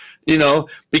bus,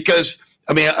 because,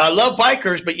 I mean, I love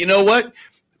bikers, but you know what?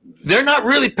 They're not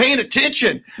really paying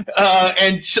attention.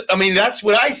 And so, I mean, that's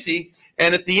what I see.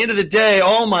 And at the end of the day,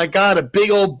 oh my God, a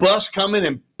big old bus coming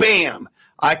and bam.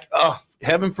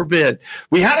 Heaven forbid.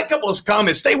 We had a couple of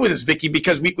comments. Stay with us, Vicky,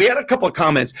 because we had a couple of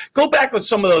comments. Go back on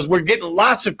some of those. We're getting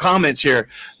lots of comments here.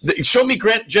 Show me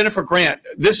Jennifer Grant.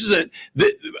 This is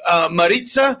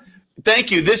Maritza.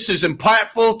 Thank you. This is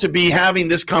impactful to be having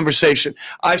this conversation.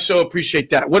 I so appreciate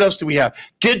that. What else do we have?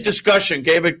 Good discussion.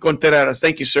 David Contreras.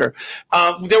 Thank you, sir.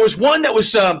 There was one that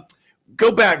was,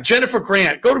 go back. Jennifer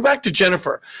Grant. Go back to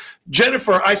Jennifer.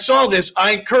 Jennifer, I saw this.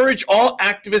 I encourage all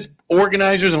activists,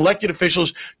 organizers, and elected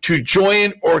officials to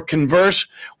join or converse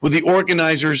with the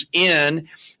organizers in.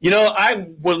 I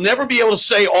will never be able to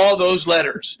say all those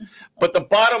letters. But the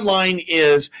bottom line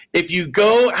is, if you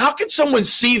go, how can someone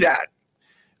see that?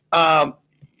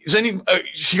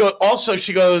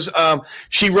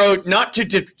 She wrote, not to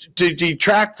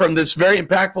detract from this very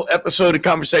impactful episode of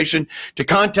conversation, to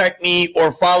contact me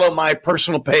or follow my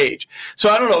personal page. So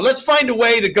I don't know. Let's find a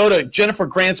way to go to Jennifer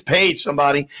Grant's page,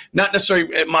 somebody, not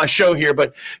necessarily at my show here,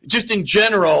 but just in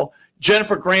general,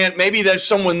 Jennifer Grant, maybe there's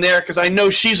someone there, because I know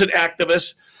she's an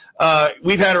activist.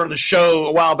 We've had her on the show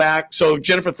a while back. So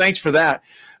Jennifer, thanks for that.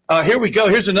 Here we go.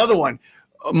 Here's another one.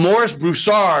 Morris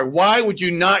Broussard, why would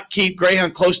you not keep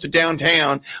Greyhound close to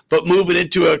downtown but move it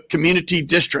into a community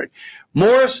district?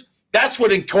 Morris, that's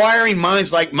what inquiring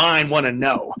minds like mine want to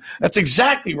know. That's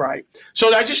exactly right.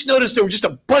 So I just noticed there were just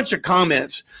a bunch of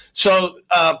comments. So,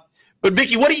 but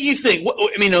Vicky, what do you think?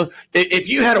 If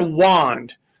you had a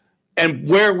wand and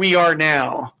where we are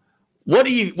now, what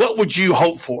would you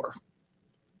hope for?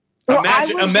 Well,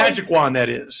 a magic wand, that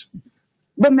is.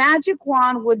 The magic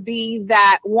wand would be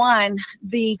that, one,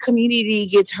 the community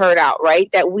gets heard out,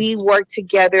 right? That we work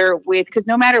together with, because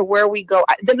no matter where we go,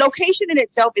 the location in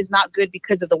itself is not good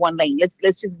because of the one lane.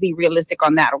 Let's just be realistic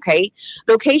on that, okay?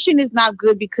 Location is not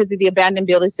good because of the abandoned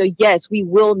buildings. So yes, we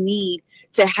will need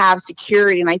to have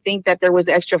security. And I think that there was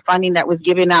extra funding that was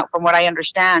given out, from what I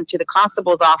understand, to the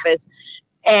constable's office.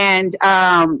 And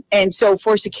so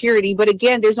for security, but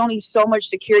again, there's only so much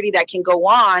security that can go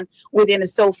on within a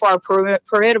so far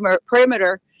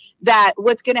perimeter, that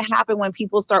what's going to happen when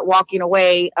people start walking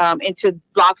away into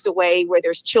blocks away where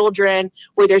there's children,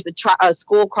 where there's a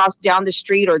school across down the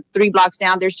street or 3 blocks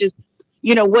down. There's just,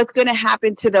 what's going to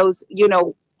happen to those,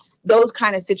 those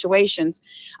kind of situations.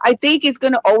 I think it's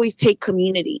going to always take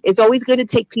community. It's always going to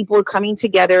take people coming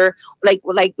together, like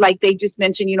they just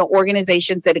mentioned,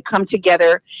 organizations that come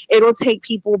together. It'll take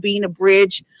people being a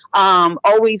bridge,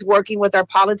 always working with our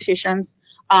politicians,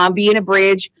 being a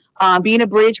bridge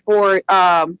for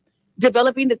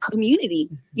developing the community,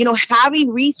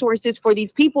 having resources for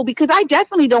these people, because I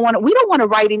definitely we don't want to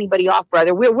write anybody off,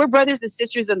 brother. We're brothers and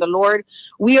sisters in the Lord.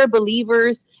 We are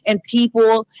believers in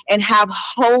people and have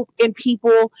hope in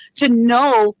people, to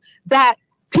know that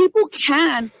people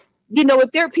can,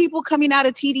 if there are people coming out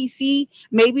of TDC,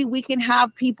 maybe we can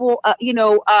have people,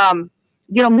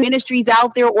 ministries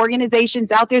out there,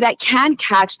 organizations out there that can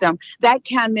catch them, that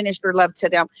can minister love to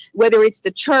them, whether it's the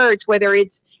church, whether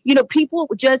it's, people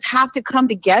just have to come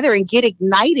together and get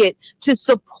ignited to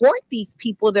support these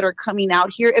people that are coming out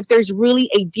here if there's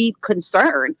really a deep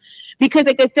concern. Because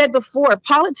like I said before,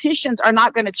 politicians are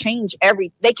not going to change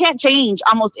they can't change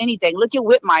almost anything. Look at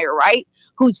Whitmire, right?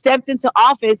 Who stepped into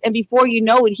office, and before you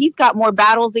know it, he's got more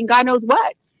battles than God knows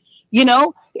what,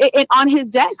 on his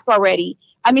desk already.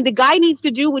 I mean, the guy needs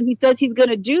to do what he says he's going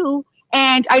to do.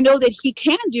 And I know that he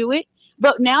can do it.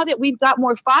 But now that we've got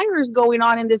more fires going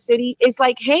on in the city, it's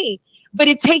like, hey, but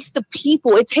it takes the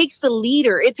people. It takes the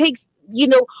leader. It takes,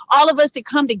 all of us to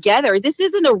come together. This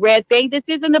isn't a red thing. This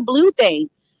isn't a blue thing.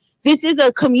 This is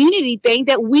a community thing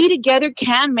that we together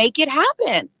can make it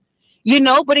happen.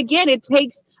 But again, it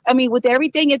takes, with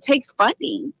everything, it takes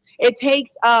funding. it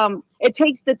takes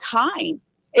the time.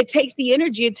 It takes the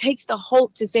energy. It takes the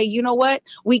hope to say, you know what,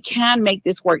 we can make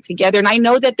this work together. And I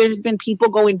know that there's been people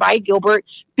going by, Gilbert,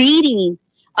 feeding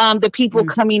the people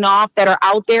coming off that are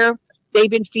out there. They've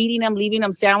been feeding them, leaving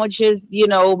them sandwiches, you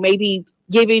know, maybe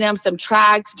giving them some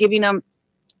tracts, giving them.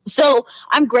 So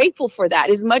I'm grateful for that.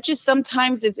 As much as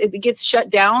sometimes it gets shut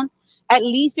down, at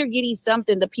least they're getting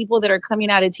something. The people that are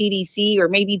coming out of TDC, or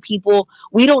maybe people,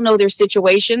 we don't know their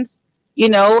situations, you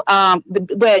know,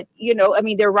 but you know, I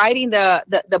mean, they're riding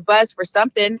the bus for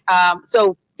something.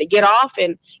 So they get off,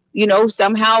 and, you know,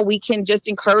 somehow we can just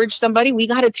encourage somebody. We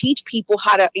got to teach people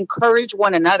how to encourage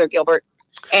one another, Gilbert,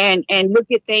 and look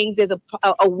at things as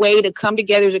a way to come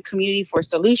together as a community for a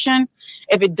solution.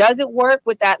 If it doesn't work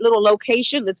with that little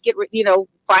location, let's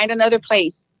find another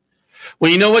place.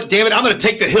 Well, you know what, David? I'm going to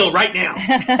take the hill right now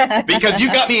because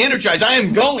you got me energized. I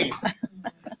am going.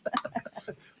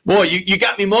 Boy, you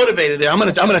got me motivated there. I'm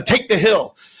going to take the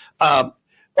hill.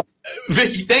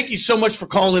 Vicki, thank you so much for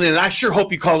calling in. And I sure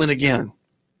hope you call in again.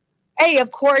 Hey, of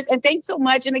course. And thanks so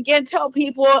much. And again, tell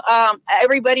people,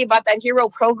 everybody about that HERO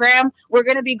program. We're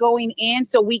going to be going in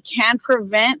so we can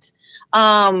prevent,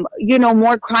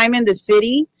 more crime in the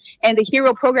city. And the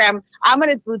HERO program, I'm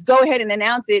going to go ahead and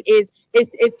announce it, is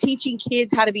teaching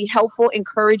kids how to be helpful,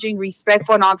 encouraging,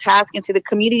 respectful, and on task. And to the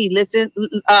community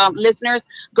listeners,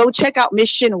 go check out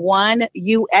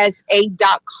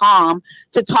mission1usa.com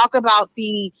to talk about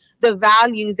the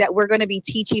values that we're going to be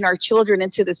teaching our children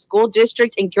into the school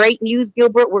district. And great news,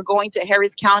 Gilbert, we're going to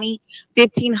Harris County,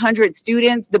 1,500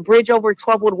 students, the bridge over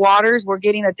troubled waters. We're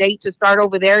getting a date to start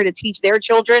over there to teach their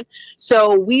children.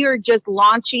 So we are just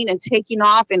launching and taking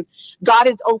off, and God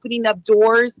is opening up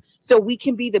doors so we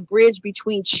can be the bridge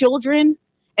between children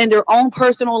and their own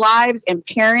personal lives, and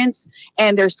parents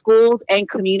and their schools and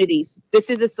communities. This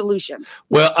is a solution.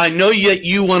 Well, I know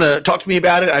you want to talk to me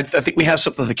about it. I think we have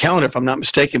something on the calendar, if I'm not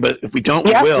mistaken, but if we don't,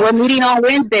 we will. We're meeting on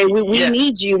Wednesday. We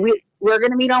need you. We're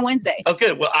going to meet on Wednesday.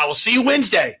 Okay. Well, I will see you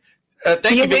Wednesday.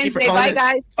 Thank you, Vicki, for calling.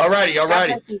 Bye, guys. All righty.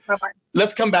 Bye-bye.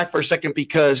 Let's come back for a second,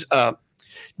 because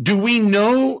do we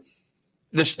know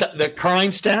the crime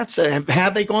stats?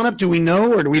 Have they gone up? Do we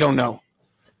know, or do we don't know?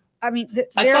 I mean,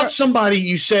 I thought somebody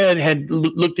you said had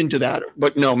looked into that,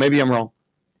 but no, maybe I'm wrong.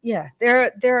 Yeah,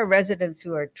 there are residents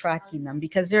who are tracking them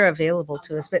because they're available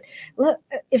to us. But look,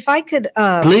 if I could,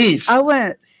 please, I want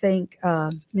to thank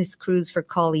Ms. Cruz for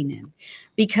calling in,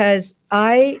 because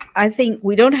I think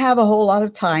we don't have a whole lot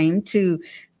of time to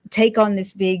take on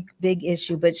this big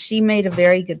issue. But she made a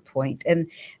very good point, and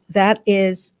that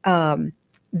is it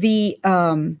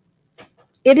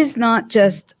is not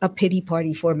just a pity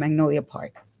party for Magnolia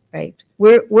Park. Right.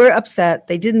 We're upset.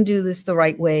 They didn't do this the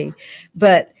right way.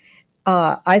 But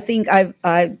I think I've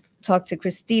talked to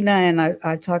Christina, and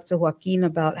I talked to Joaquin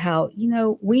about how,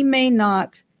 we may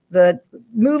not, the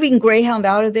moving Greyhound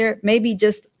out of there may be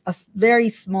just a very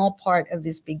small part of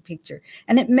this big picture.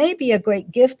 And it may be a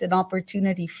great gift and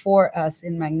opportunity for us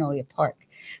in Magnolia Park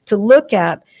to look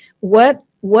at what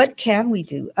can we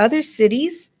do. Other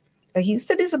cities,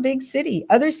 Houston is a big city.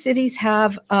 Other cities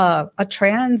have a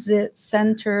transit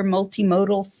center,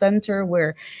 multimodal center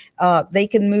where they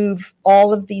can move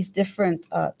all of these different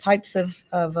types of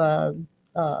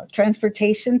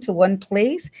transportation to one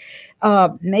place.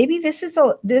 Maybe this is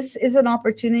an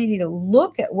opportunity to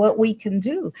look at what we can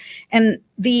do. And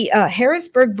the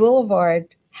Harrisburg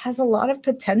Boulevard has a lot of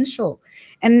potential.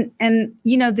 And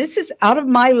this is out of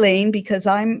my lane, because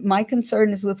my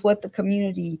concern is with what the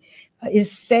community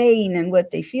is saying and what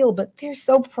they feel, but they're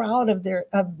so proud of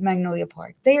Magnolia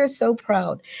Park. They are so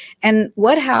proud. And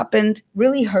what happened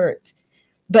really hurt.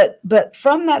 But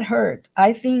from that hurt,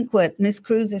 I think what Ms.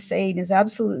 Cruz is saying is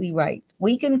absolutely right.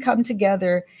 We can come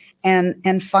together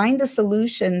and find a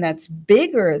solution that's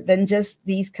bigger than just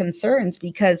these concerns,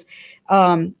 because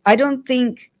I don't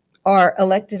think our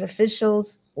elected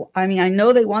officials, I mean, I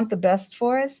know they want the best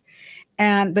for us,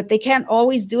 but they can't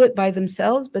always do it by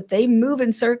themselves, but they move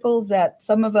in circles that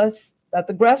some of us at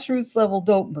the grassroots level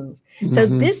don't move. Mm-hmm. So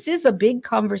this is a big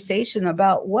conversation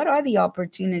about what are the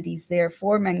opportunities there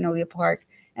for Magnolia Park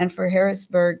and for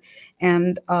Harrisburg.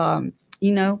 And, I'll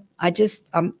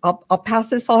pass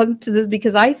this on to this,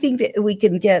 because I think that we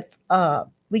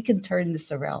can turn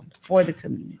this around for the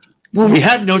community. Well, we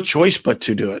had no choice but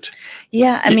to do it.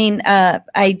 Yeah, I mean,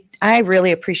 I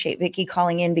really appreciate Vicki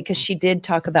calling in, because she did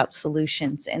talk about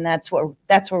solutions, and that's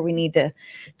where we need to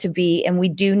be, and we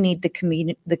do need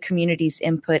the community's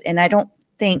input. And I don't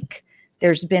think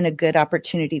there's been a good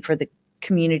opportunity for the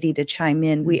community to chime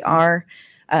in. We are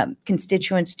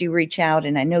constituents do reach out,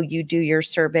 and I know you do your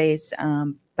surveys,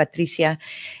 Patricia,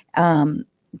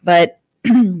 but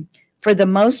for the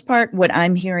most part, what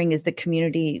I'm hearing is the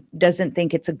community doesn't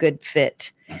think it's a good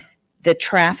fit. The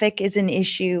traffic is an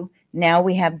issue. Now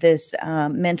we have this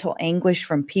mental anguish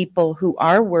from people who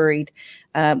are worried.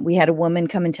 We had a woman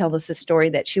come and tell us a story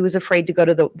that she was afraid to go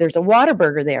to there's a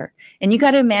Whataburger there. And you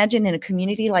got to imagine in a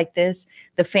community like this,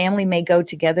 the family may go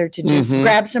together to just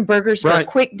grab some burgers for a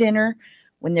quick dinner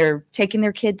when they're taking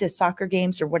their kid to soccer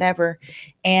games or whatever.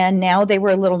 And now they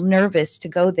were a little nervous to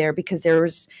go there because there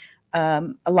was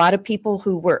a lot of people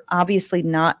who were obviously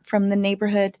not from the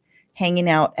neighborhood hanging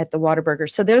out at the Whataburger.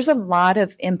 So there's a lot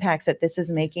of impacts that this is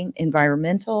making,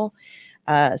 environmental,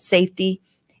 safety.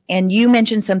 And you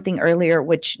mentioned something earlier,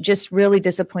 which just really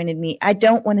disappointed me. I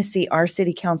don't want to see our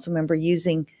city council member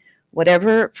using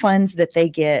whatever funds that they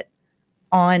get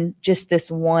on just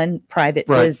this one private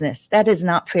business. That is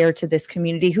not fair to this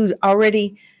community who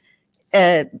already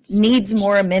needs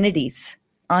more amenities.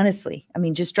 Honestly, I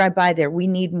mean, just drive by there. We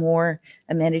need more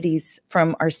amenities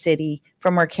from our city,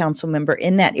 from our council member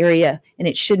in that area, and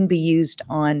it shouldn't be used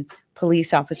on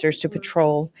police officers to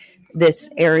patrol this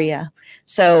area.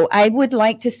 So I would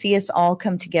like to see us all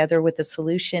come together with a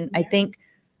solution. I think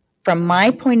from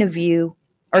my point of view,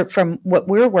 or from what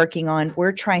we're working on,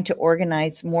 we're trying to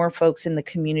organize more folks in the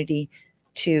community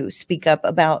to speak up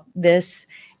about this.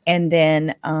 And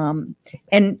then,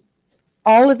 and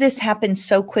all of this happened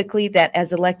so quickly that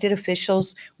as elected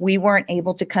officials, we weren't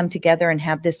able to come together and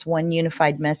have this one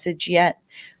unified message yet.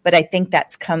 But I think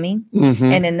that's coming.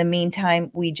 And in the meantime,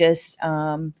 we just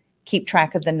keep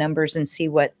track of the numbers and see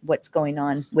what's going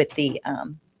on with the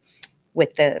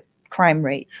crime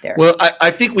rate there. Well,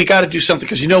 I think we got to do something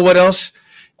because you know what else?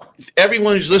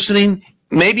 Everyone who's listening,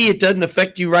 maybe it doesn't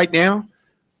affect you right now,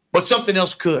 but something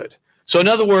else could. So in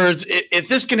other words, if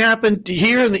this can happen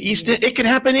here in the East End, it can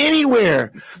happen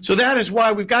anywhere. So that is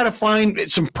why we've got to find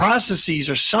some processes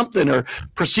or something or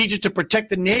procedures to protect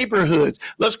the neighborhoods.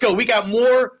 Let's go. We got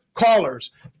more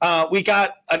callers. We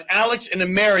got an Alex and a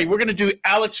Mary. We're going to do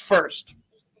Alex first.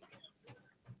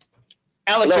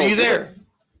 Alex, Hello. Are you there?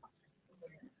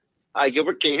 Hi,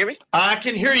 Gilbert. Can you hear me? I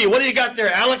can hear you. What do you got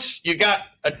there, Alex? You got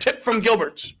a tip from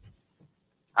Gilbert's.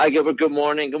 Hi, Gilbert. Good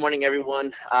morning. Good morning,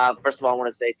 everyone. First of all, I want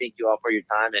to say thank you all for your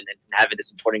time and having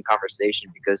this important conversation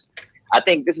because I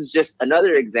think this is just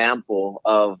another example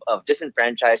of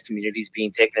disenfranchised communities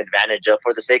being taken advantage of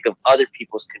for the sake of other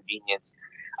people's convenience.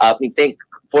 We think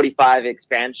 45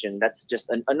 expansion, that's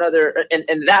just another,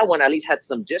 and that one at least had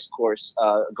some discourse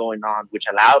going on, which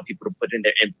allowed people to put in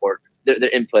their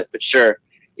input. But sure,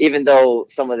 even though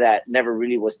some of that never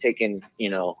really was taken,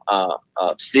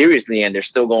 seriously, and they're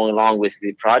still going along with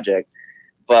the project.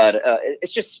 But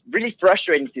it's just really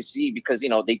frustrating to see because,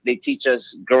 they teach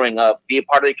us growing up, be a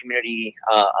part of the community,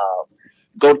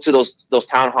 go to those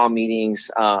town hall meetings.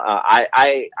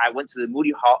 I went to the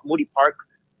Moody Park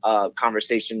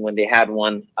conversation when they had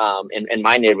one in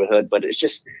my neighborhood, but it's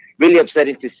just really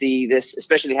upsetting to see this,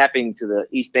 especially happening to the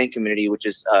East End community, which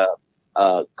is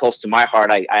close to my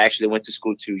heart. I actually went to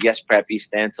school to Yes Prep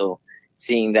East End, so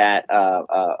seeing that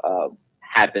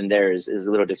happen there is a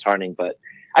little disheartening. But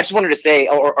I just wanted to say,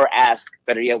 or ask,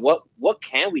 better yet, what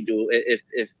can we do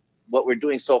if what we're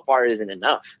doing so far isn't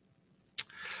enough?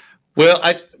 Well,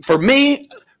 for me,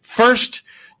 first,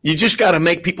 you just got to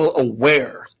make people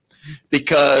aware.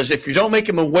 Because if you don't make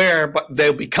them aware, but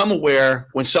they'll become aware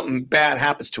when something bad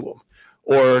happens to them.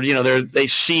 Or, they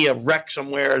see a wreck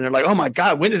somewhere and they're like, oh, my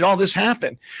God, when did all this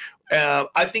happen?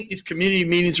 I think these community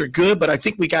meetings are good, but I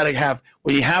think we got to have,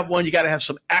 when you have one, you got to have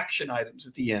some action items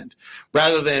at the end.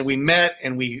 Rather than we met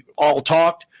and we all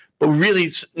talked, but we really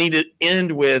need to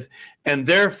end with, and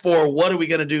therefore, what are we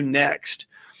going to do next?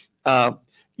 Can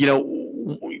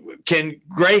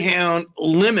Greyhound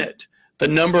limit the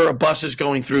number of buses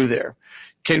going through there?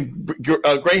 Can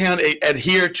Greyhound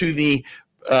adhere to the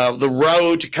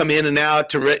road to come in and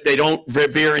out they don't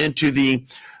veer into the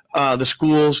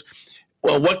schools?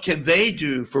 Well, what can they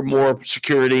do for more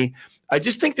security? I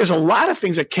just think there's a lot of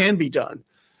things that can be done.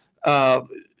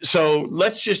 So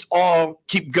let's just all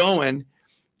keep going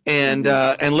and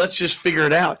let's just figure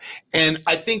it out. And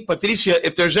I think, Patricia,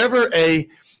 if there's ever a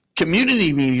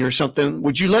community meeting or something,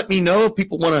 would you let me know if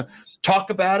people want to talk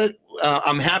about it?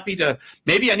 I'm happy to.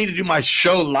 Maybe I need to do my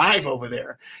show live over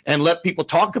there and let people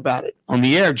talk about it on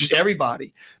the air, just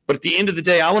everybody. But at the end of the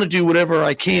day, I want to do whatever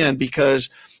I can because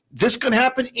this can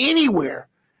happen anywhere.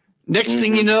 Next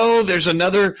thing you know, there's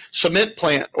another cement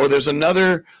plant or there's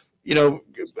another,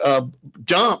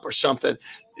 dump or something.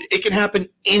 It can happen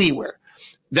anywhere.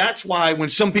 That's why when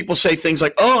some people say things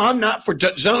like, oh, I'm not for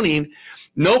zoning,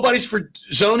 nobody's for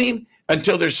zoning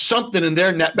until there's something in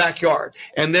their backyard.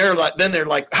 And they're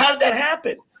like, how did that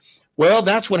happen? Well,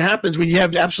 that's what happens when you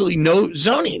have absolutely no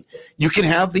zoning. You can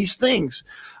have these things.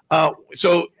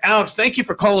 So, Alex, thank you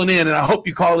for calling in, and I hope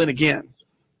you call in again.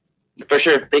 For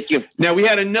sure. Thank you. Now, we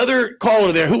had another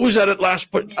caller there. Who was that at last?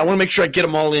 I want to make sure I get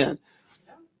them all in.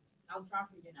 I'll talk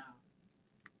to you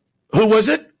now. Who was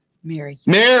it? Mary.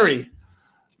 Mary.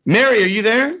 Mary, are you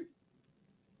there?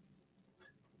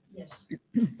 Yes.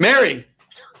 Mary.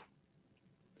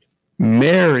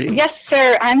 Mary. Yes,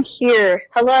 sir. I'm here.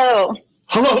 Hello.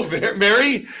 Hello,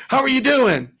 Mary. How are you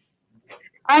doing?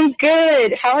 I'm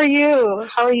good. How are you?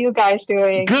 How are you guys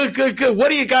doing? Good, good, good. What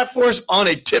do you got for us on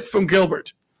a tip from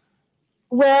Gilbert?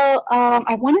 Well,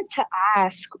 I wanted to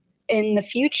ask, in the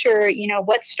future,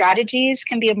 what strategies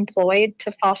can be employed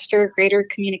to foster greater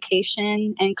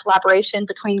communication and collaboration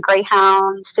between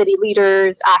Greyhound, city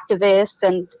leaders, activists,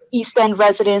 and East End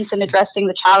residents in addressing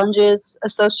the challenges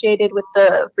associated with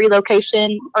the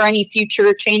relocation or any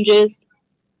future changes?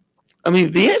 I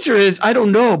mean, the answer is I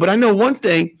don't know, but I know one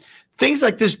thing. Things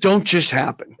like this don't just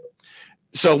happen.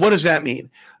 So what does that mean?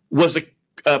 Was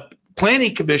a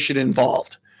planning commission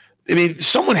involved? I mean,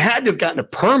 someone had to have gotten a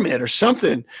permit or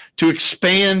something to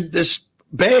expand this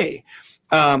bay.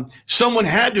 Someone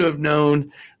had to have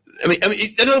known. I mean,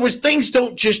 in other words, things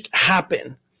don't just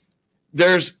happen.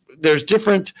 There's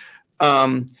different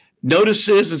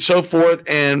notices and so forth.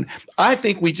 And I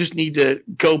think we just need to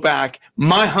go back.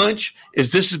 My hunch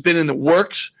is this has been in the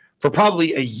works for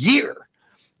probably a year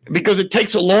because it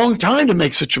takes a long time to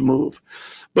make such a move.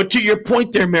 But to your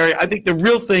point there, Mary, I think the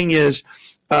real thing is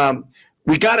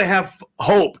we got to have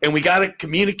hope, and we got to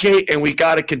communicate, and we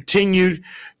got to continue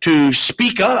to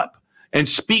speak up and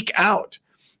speak out.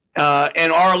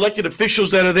 And our elected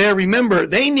officials that are there, remember,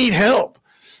 they need help.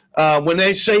 When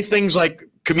they say things like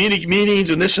community meetings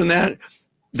and this and that,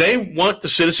 they want the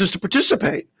citizens to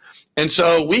participate. And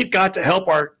so we've got to help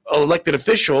our elected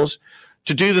officials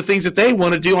to do the things that they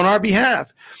want to do on our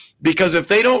behalf. Because if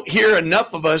they don't hear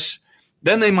enough of us,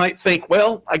 then they might think,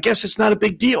 well, I guess it's not a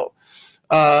big deal.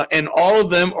 And all of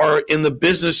them are in the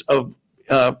business of,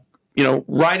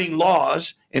 writing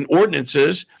laws and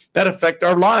ordinances that affect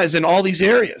our lives in all these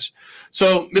areas.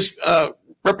 So, Ms.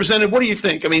 Representative, what do you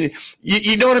think? I mean,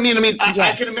 you know what I mean? I mean, Yes.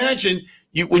 I can imagine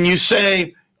when you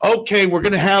say, okay, we're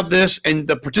going to have this, and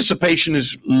the participation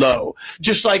is low,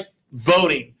 just like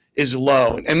voting is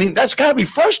low. I mean, that's got to be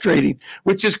frustrating,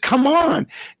 which is, come on.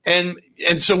 And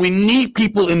so we need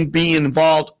people being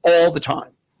involved all the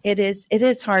time. It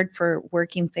is hard for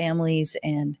working families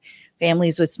and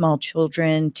families with small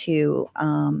children to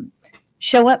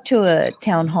show up to a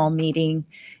town hall meeting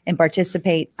and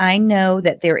participate. I know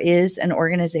that there is an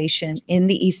organization in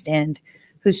the East End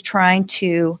who's trying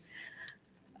to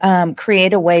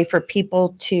create a way for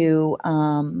people to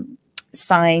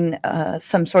sign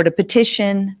some sort of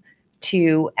petition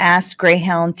to ask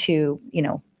Greyhound to,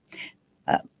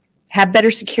 have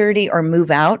better security or move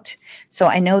out. So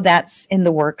I know that's in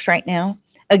the works right now.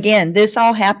 Again, this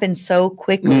all happened so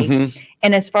quickly. Mm-hmm.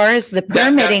 And as far as the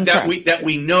permitting that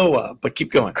we know of, but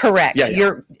keep going. correct.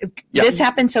 Yeah. This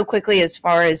happened so quickly as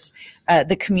far as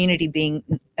the community being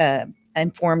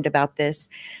informed about this.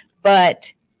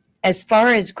 But as far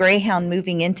as Greyhound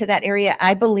moving into that area,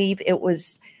 I believe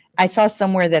I saw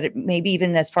somewhere that maybe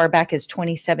even as far back as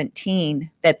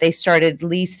 2017 that they started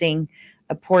leasing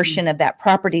a portion of that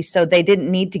property. So they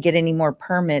didn't need to get any more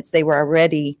permits. They were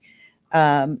already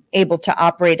able to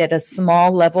operate at a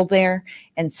small level there.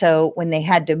 And so when they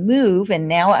had to move, and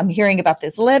now I'm hearing about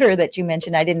this letter that you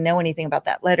mentioned, I didn't know anything about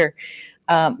that letter.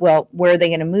 Well, where are they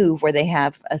going to move where they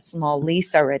have a small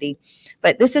lease already?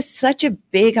 But this is such a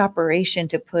big operation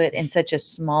to put in such a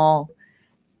small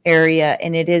area,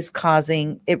 and it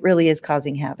really is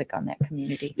causing havoc on that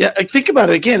community. Yeah, think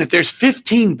about it again. If there's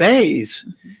 15 bays,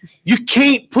 you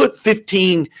can't put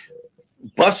 15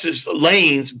 buses,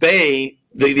 lanes, bay,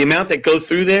 the amount that go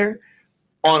through there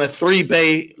on a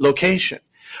 3-bay location,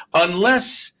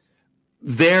 unless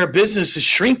their business is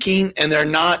shrinking and they're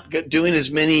not doing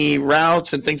as many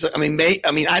routes and things. I mean,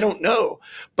 I don't know,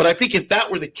 but I think if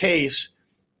that were the case,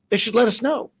 they should let us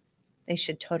know. They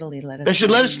should totally let us know. They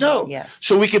should let us know. Yes.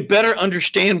 So we could better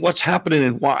understand what's happening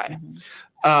and why.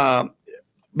 Mm-hmm.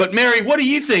 But Mary, what do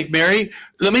you think, Mary?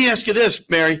 Let me ask you this,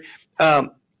 Mary.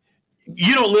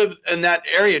 You don't live in that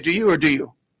area, do you, or do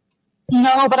you?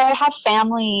 No, but I have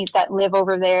family that live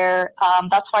over there.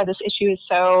 That's why this issue is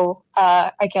so,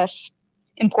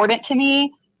 important to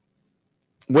me.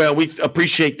 Well, we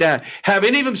appreciate that. Have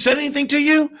any of them said anything to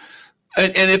you?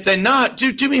 And if they're not,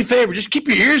 do me a favor. Just keep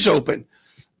your ears open.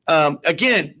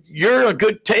 Again, you're a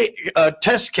good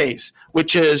test case,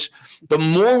 which is the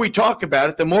more we talk about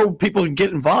it, the more people can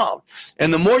get involved,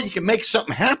 and the more you can make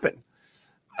something happen.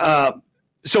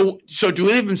 So do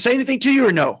any of them say anything to you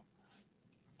or no?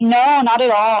 No, not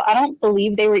at all. I don't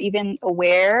believe they were even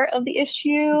aware of the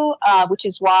issue, which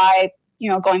is why,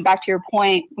 going back to your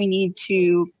point, we need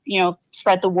to,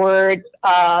 spread the word,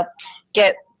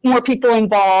 get more people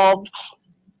involved.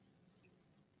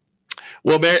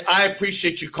 Well, Mary, I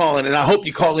appreciate you calling, and I hope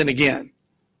you call in again.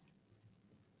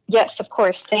 Yes, of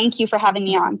course. Thank you for having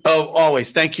me on. Oh,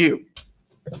 always. Thank you.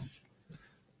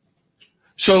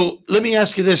 So let me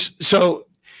ask you this. So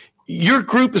your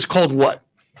group is called what?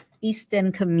 East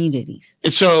End Communities.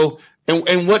 So,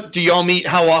 and what do y'all meet?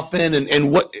 How often?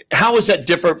 And how is that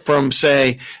different from,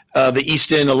 say, the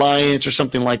East End Alliance or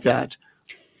something like that,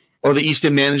 or the East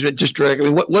End Management District? I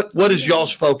mean, what is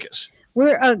y'all's focus?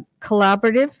 We're a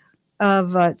collaborative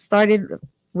of started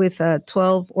with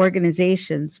 12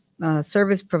 organizations,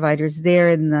 service providers there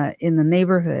in the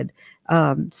neighborhood.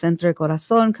 Centro de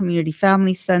Corazon, Community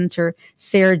Family Center,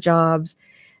 SARE Jobs,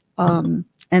 and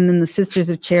then the Sisters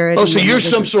of Charity. Oh, so you're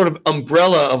some sort of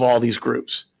umbrella of all these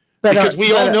groups. Because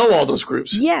we all know all those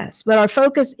groups. Yes, but our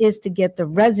focus is to get the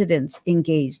residents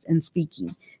engaged and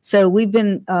speaking. So we've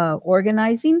been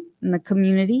organizing in the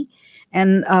community,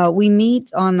 and we meet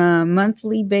on a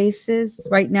monthly basis.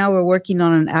 Right now we're working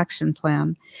on an action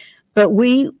plan. But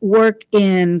we work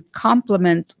in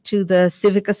complement to the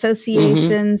civic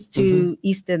associations, to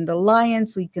East End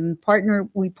Alliance. We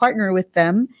partner with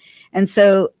them. And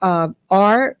so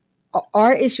our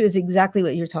issue is exactly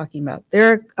what you're talking about.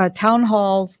 There are town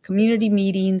halls, community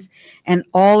meetings, and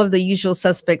all of the usual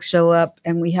suspects show up,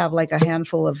 and we have like a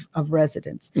handful of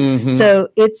residents. So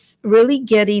it's really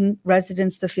getting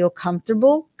residents to feel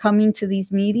comfortable coming to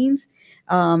these meetings,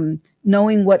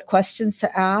 knowing what questions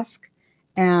to ask,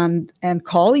 and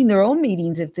calling their own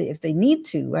meetings if they need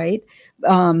to, right?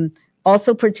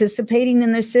 Also participating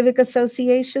in their civic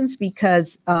associations,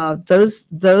 because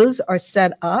those are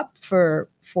set up for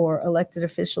elected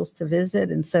officials to visit.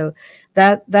 And so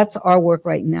that's our work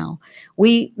right now.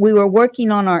 We were working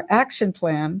on our action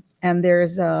plan, and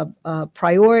there's a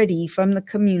priority from the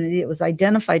community. It was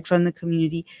identified from the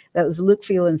community that was look,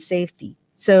 feel, and safety.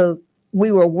 So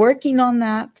we were working on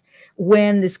that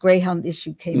when this Greyhound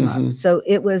issue came up. So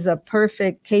it was a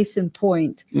perfect case in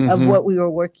point of what we were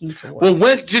working towards.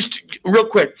 Well, just real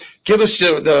quick, give us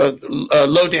the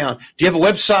lowdown. Do you have a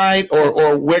website,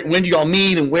 or when do y'all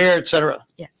meet and where, et cetera?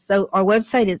 Yes. So our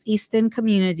website is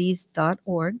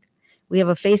eastendcommunities.org. We have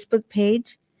a Facebook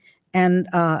page and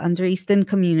under East End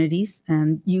Communities,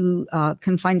 and you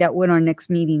can find out when our next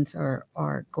meetings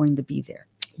are going to be there.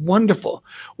 Wonderful.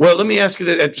 Well, let me ask you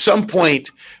that at some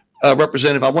point,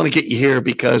 Representative, I want to get you here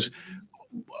because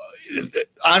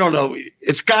I don't know,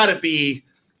 it's got to be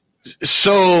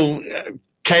so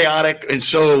chaotic and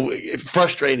so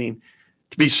frustrating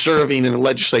to be serving in the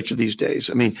legislature these days.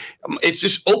 I mean, it's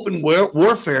just open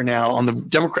warfare now on the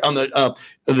the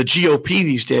GOP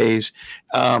these days,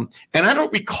 and I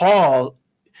don't recall,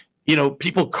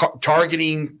 people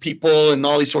targeting people and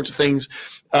all these sorts of things.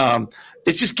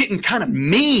 It's just getting kind of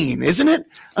mean, isn't it?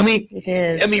 I mean, it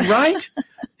is. I mean, right?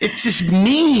 It's just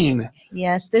mean.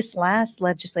 Yes, this last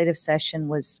legislative session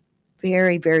was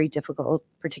very, very difficult,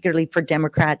 particularly for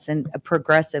Democrats and a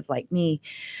progressive like me.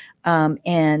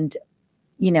 And,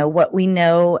 what we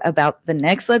know about the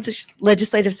next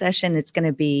legislative session, it's going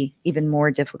to be even more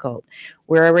difficult.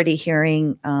 We're already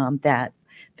hearing that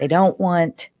they don't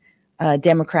want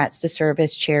Democrats to serve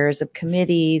as chairs of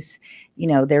committees.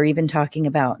 They're even talking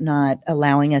about not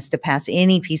allowing us to pass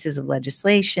any pieces of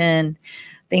legislation.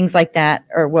 Things like that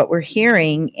are what we're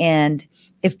hearing. And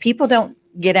if people don't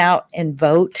get out and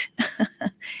vote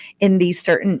in these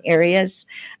certain areas,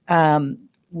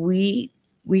 we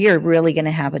are really going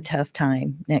to have a tough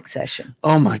time next session.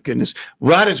 Oh my goodness.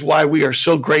 That is why we are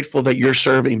so grateful that you're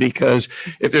serving, because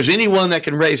if there's anyone that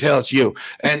can raise hell, it's you.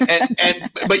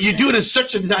 But you do it in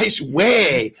such a nice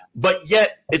way, but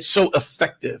yet it's so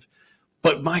effective.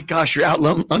 But my gosh, you're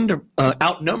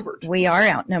outnumbered. We are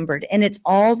outnumbered. And it's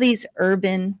all these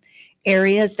urban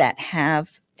areas that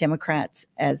have Democrats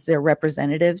as their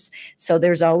representatives. So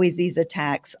there's always these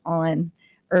attacks on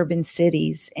urban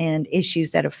cities and issues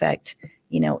that affect,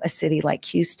 a city like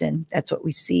Houston. That's what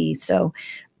we see. So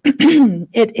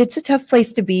it's a tough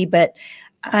place to be, but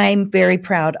I'm very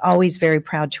proud, always very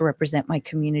proud to represent my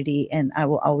community, and I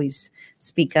will always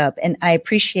speak up. And I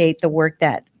appreciate the work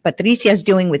that Patricia is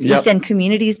doing with East End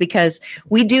Communities, because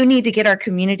we do need to get our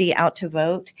community out to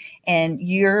vote. and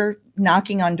you're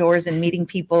knocking on doors and meeting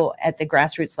people at the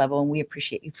grassroots level, and we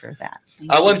appreciate you for that.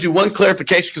 I want to do one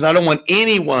clarification because I don't want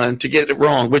anyone to get it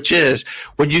wrong, which is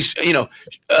when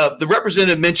the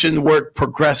representative mentioned the word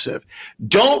progressive.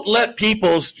 Don't let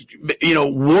people,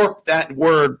 warp that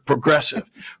word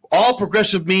progressive. All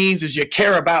progressive means is you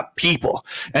care about people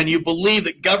and you believe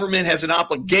that government has an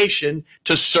obligation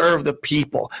to serve the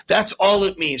people. That's all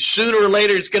it means. Sooner or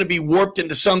later, it's going to be warped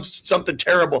into something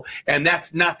terrible, and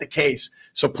that's not the case.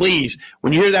 So please,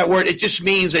 when you hear that word, it just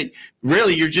means that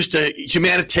really you're just a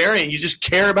humanitarian. You just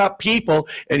care about people,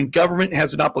 and government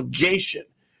has an obligation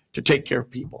to take care of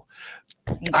people.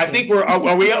 I think we're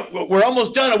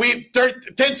almost done. Are we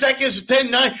 10 seconds,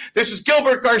 10-9? This is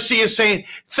Gilbert Garcia saying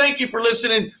thank you for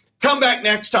listening. Come back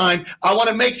next time. I want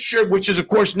to make sure, which is, of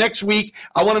course, next week,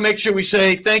 I want to make sure we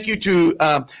say thank you to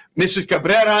Mrs.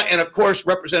 Cabrera and, of course,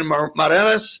 Representative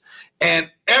Morales and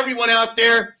everyone out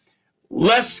there.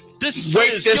 Let's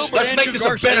make this a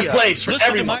better place for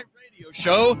everyone.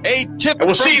 Show a tip. And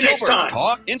we'll see you next time.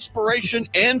 Talk, inspiration,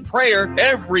 and prayer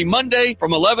every Monday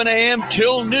from 11 a.m.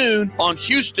 till noon on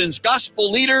Houston's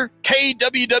gospel leader,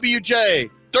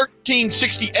 KWWJ.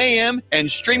 1360 AM and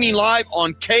streaming live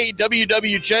on kwwj.org.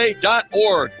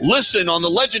 Listen on the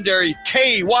legendary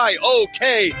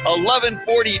KYOK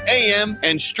 1140 AM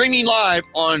and streaming live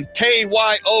on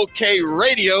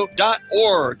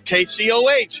kyokradio.org.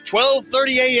 KCOH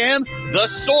 1230 AM, The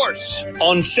Source.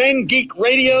 On San Geek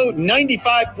Radio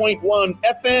 95.1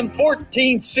 FM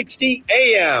 1460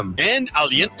 AM. And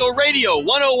Aliento Radio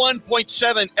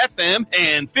 101.7 FM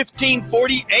and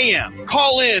 1540 AM.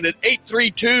 Call in at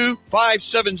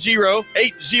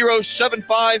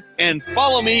 832-570-8075 and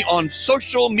follow me on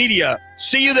social media.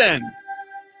 See you then.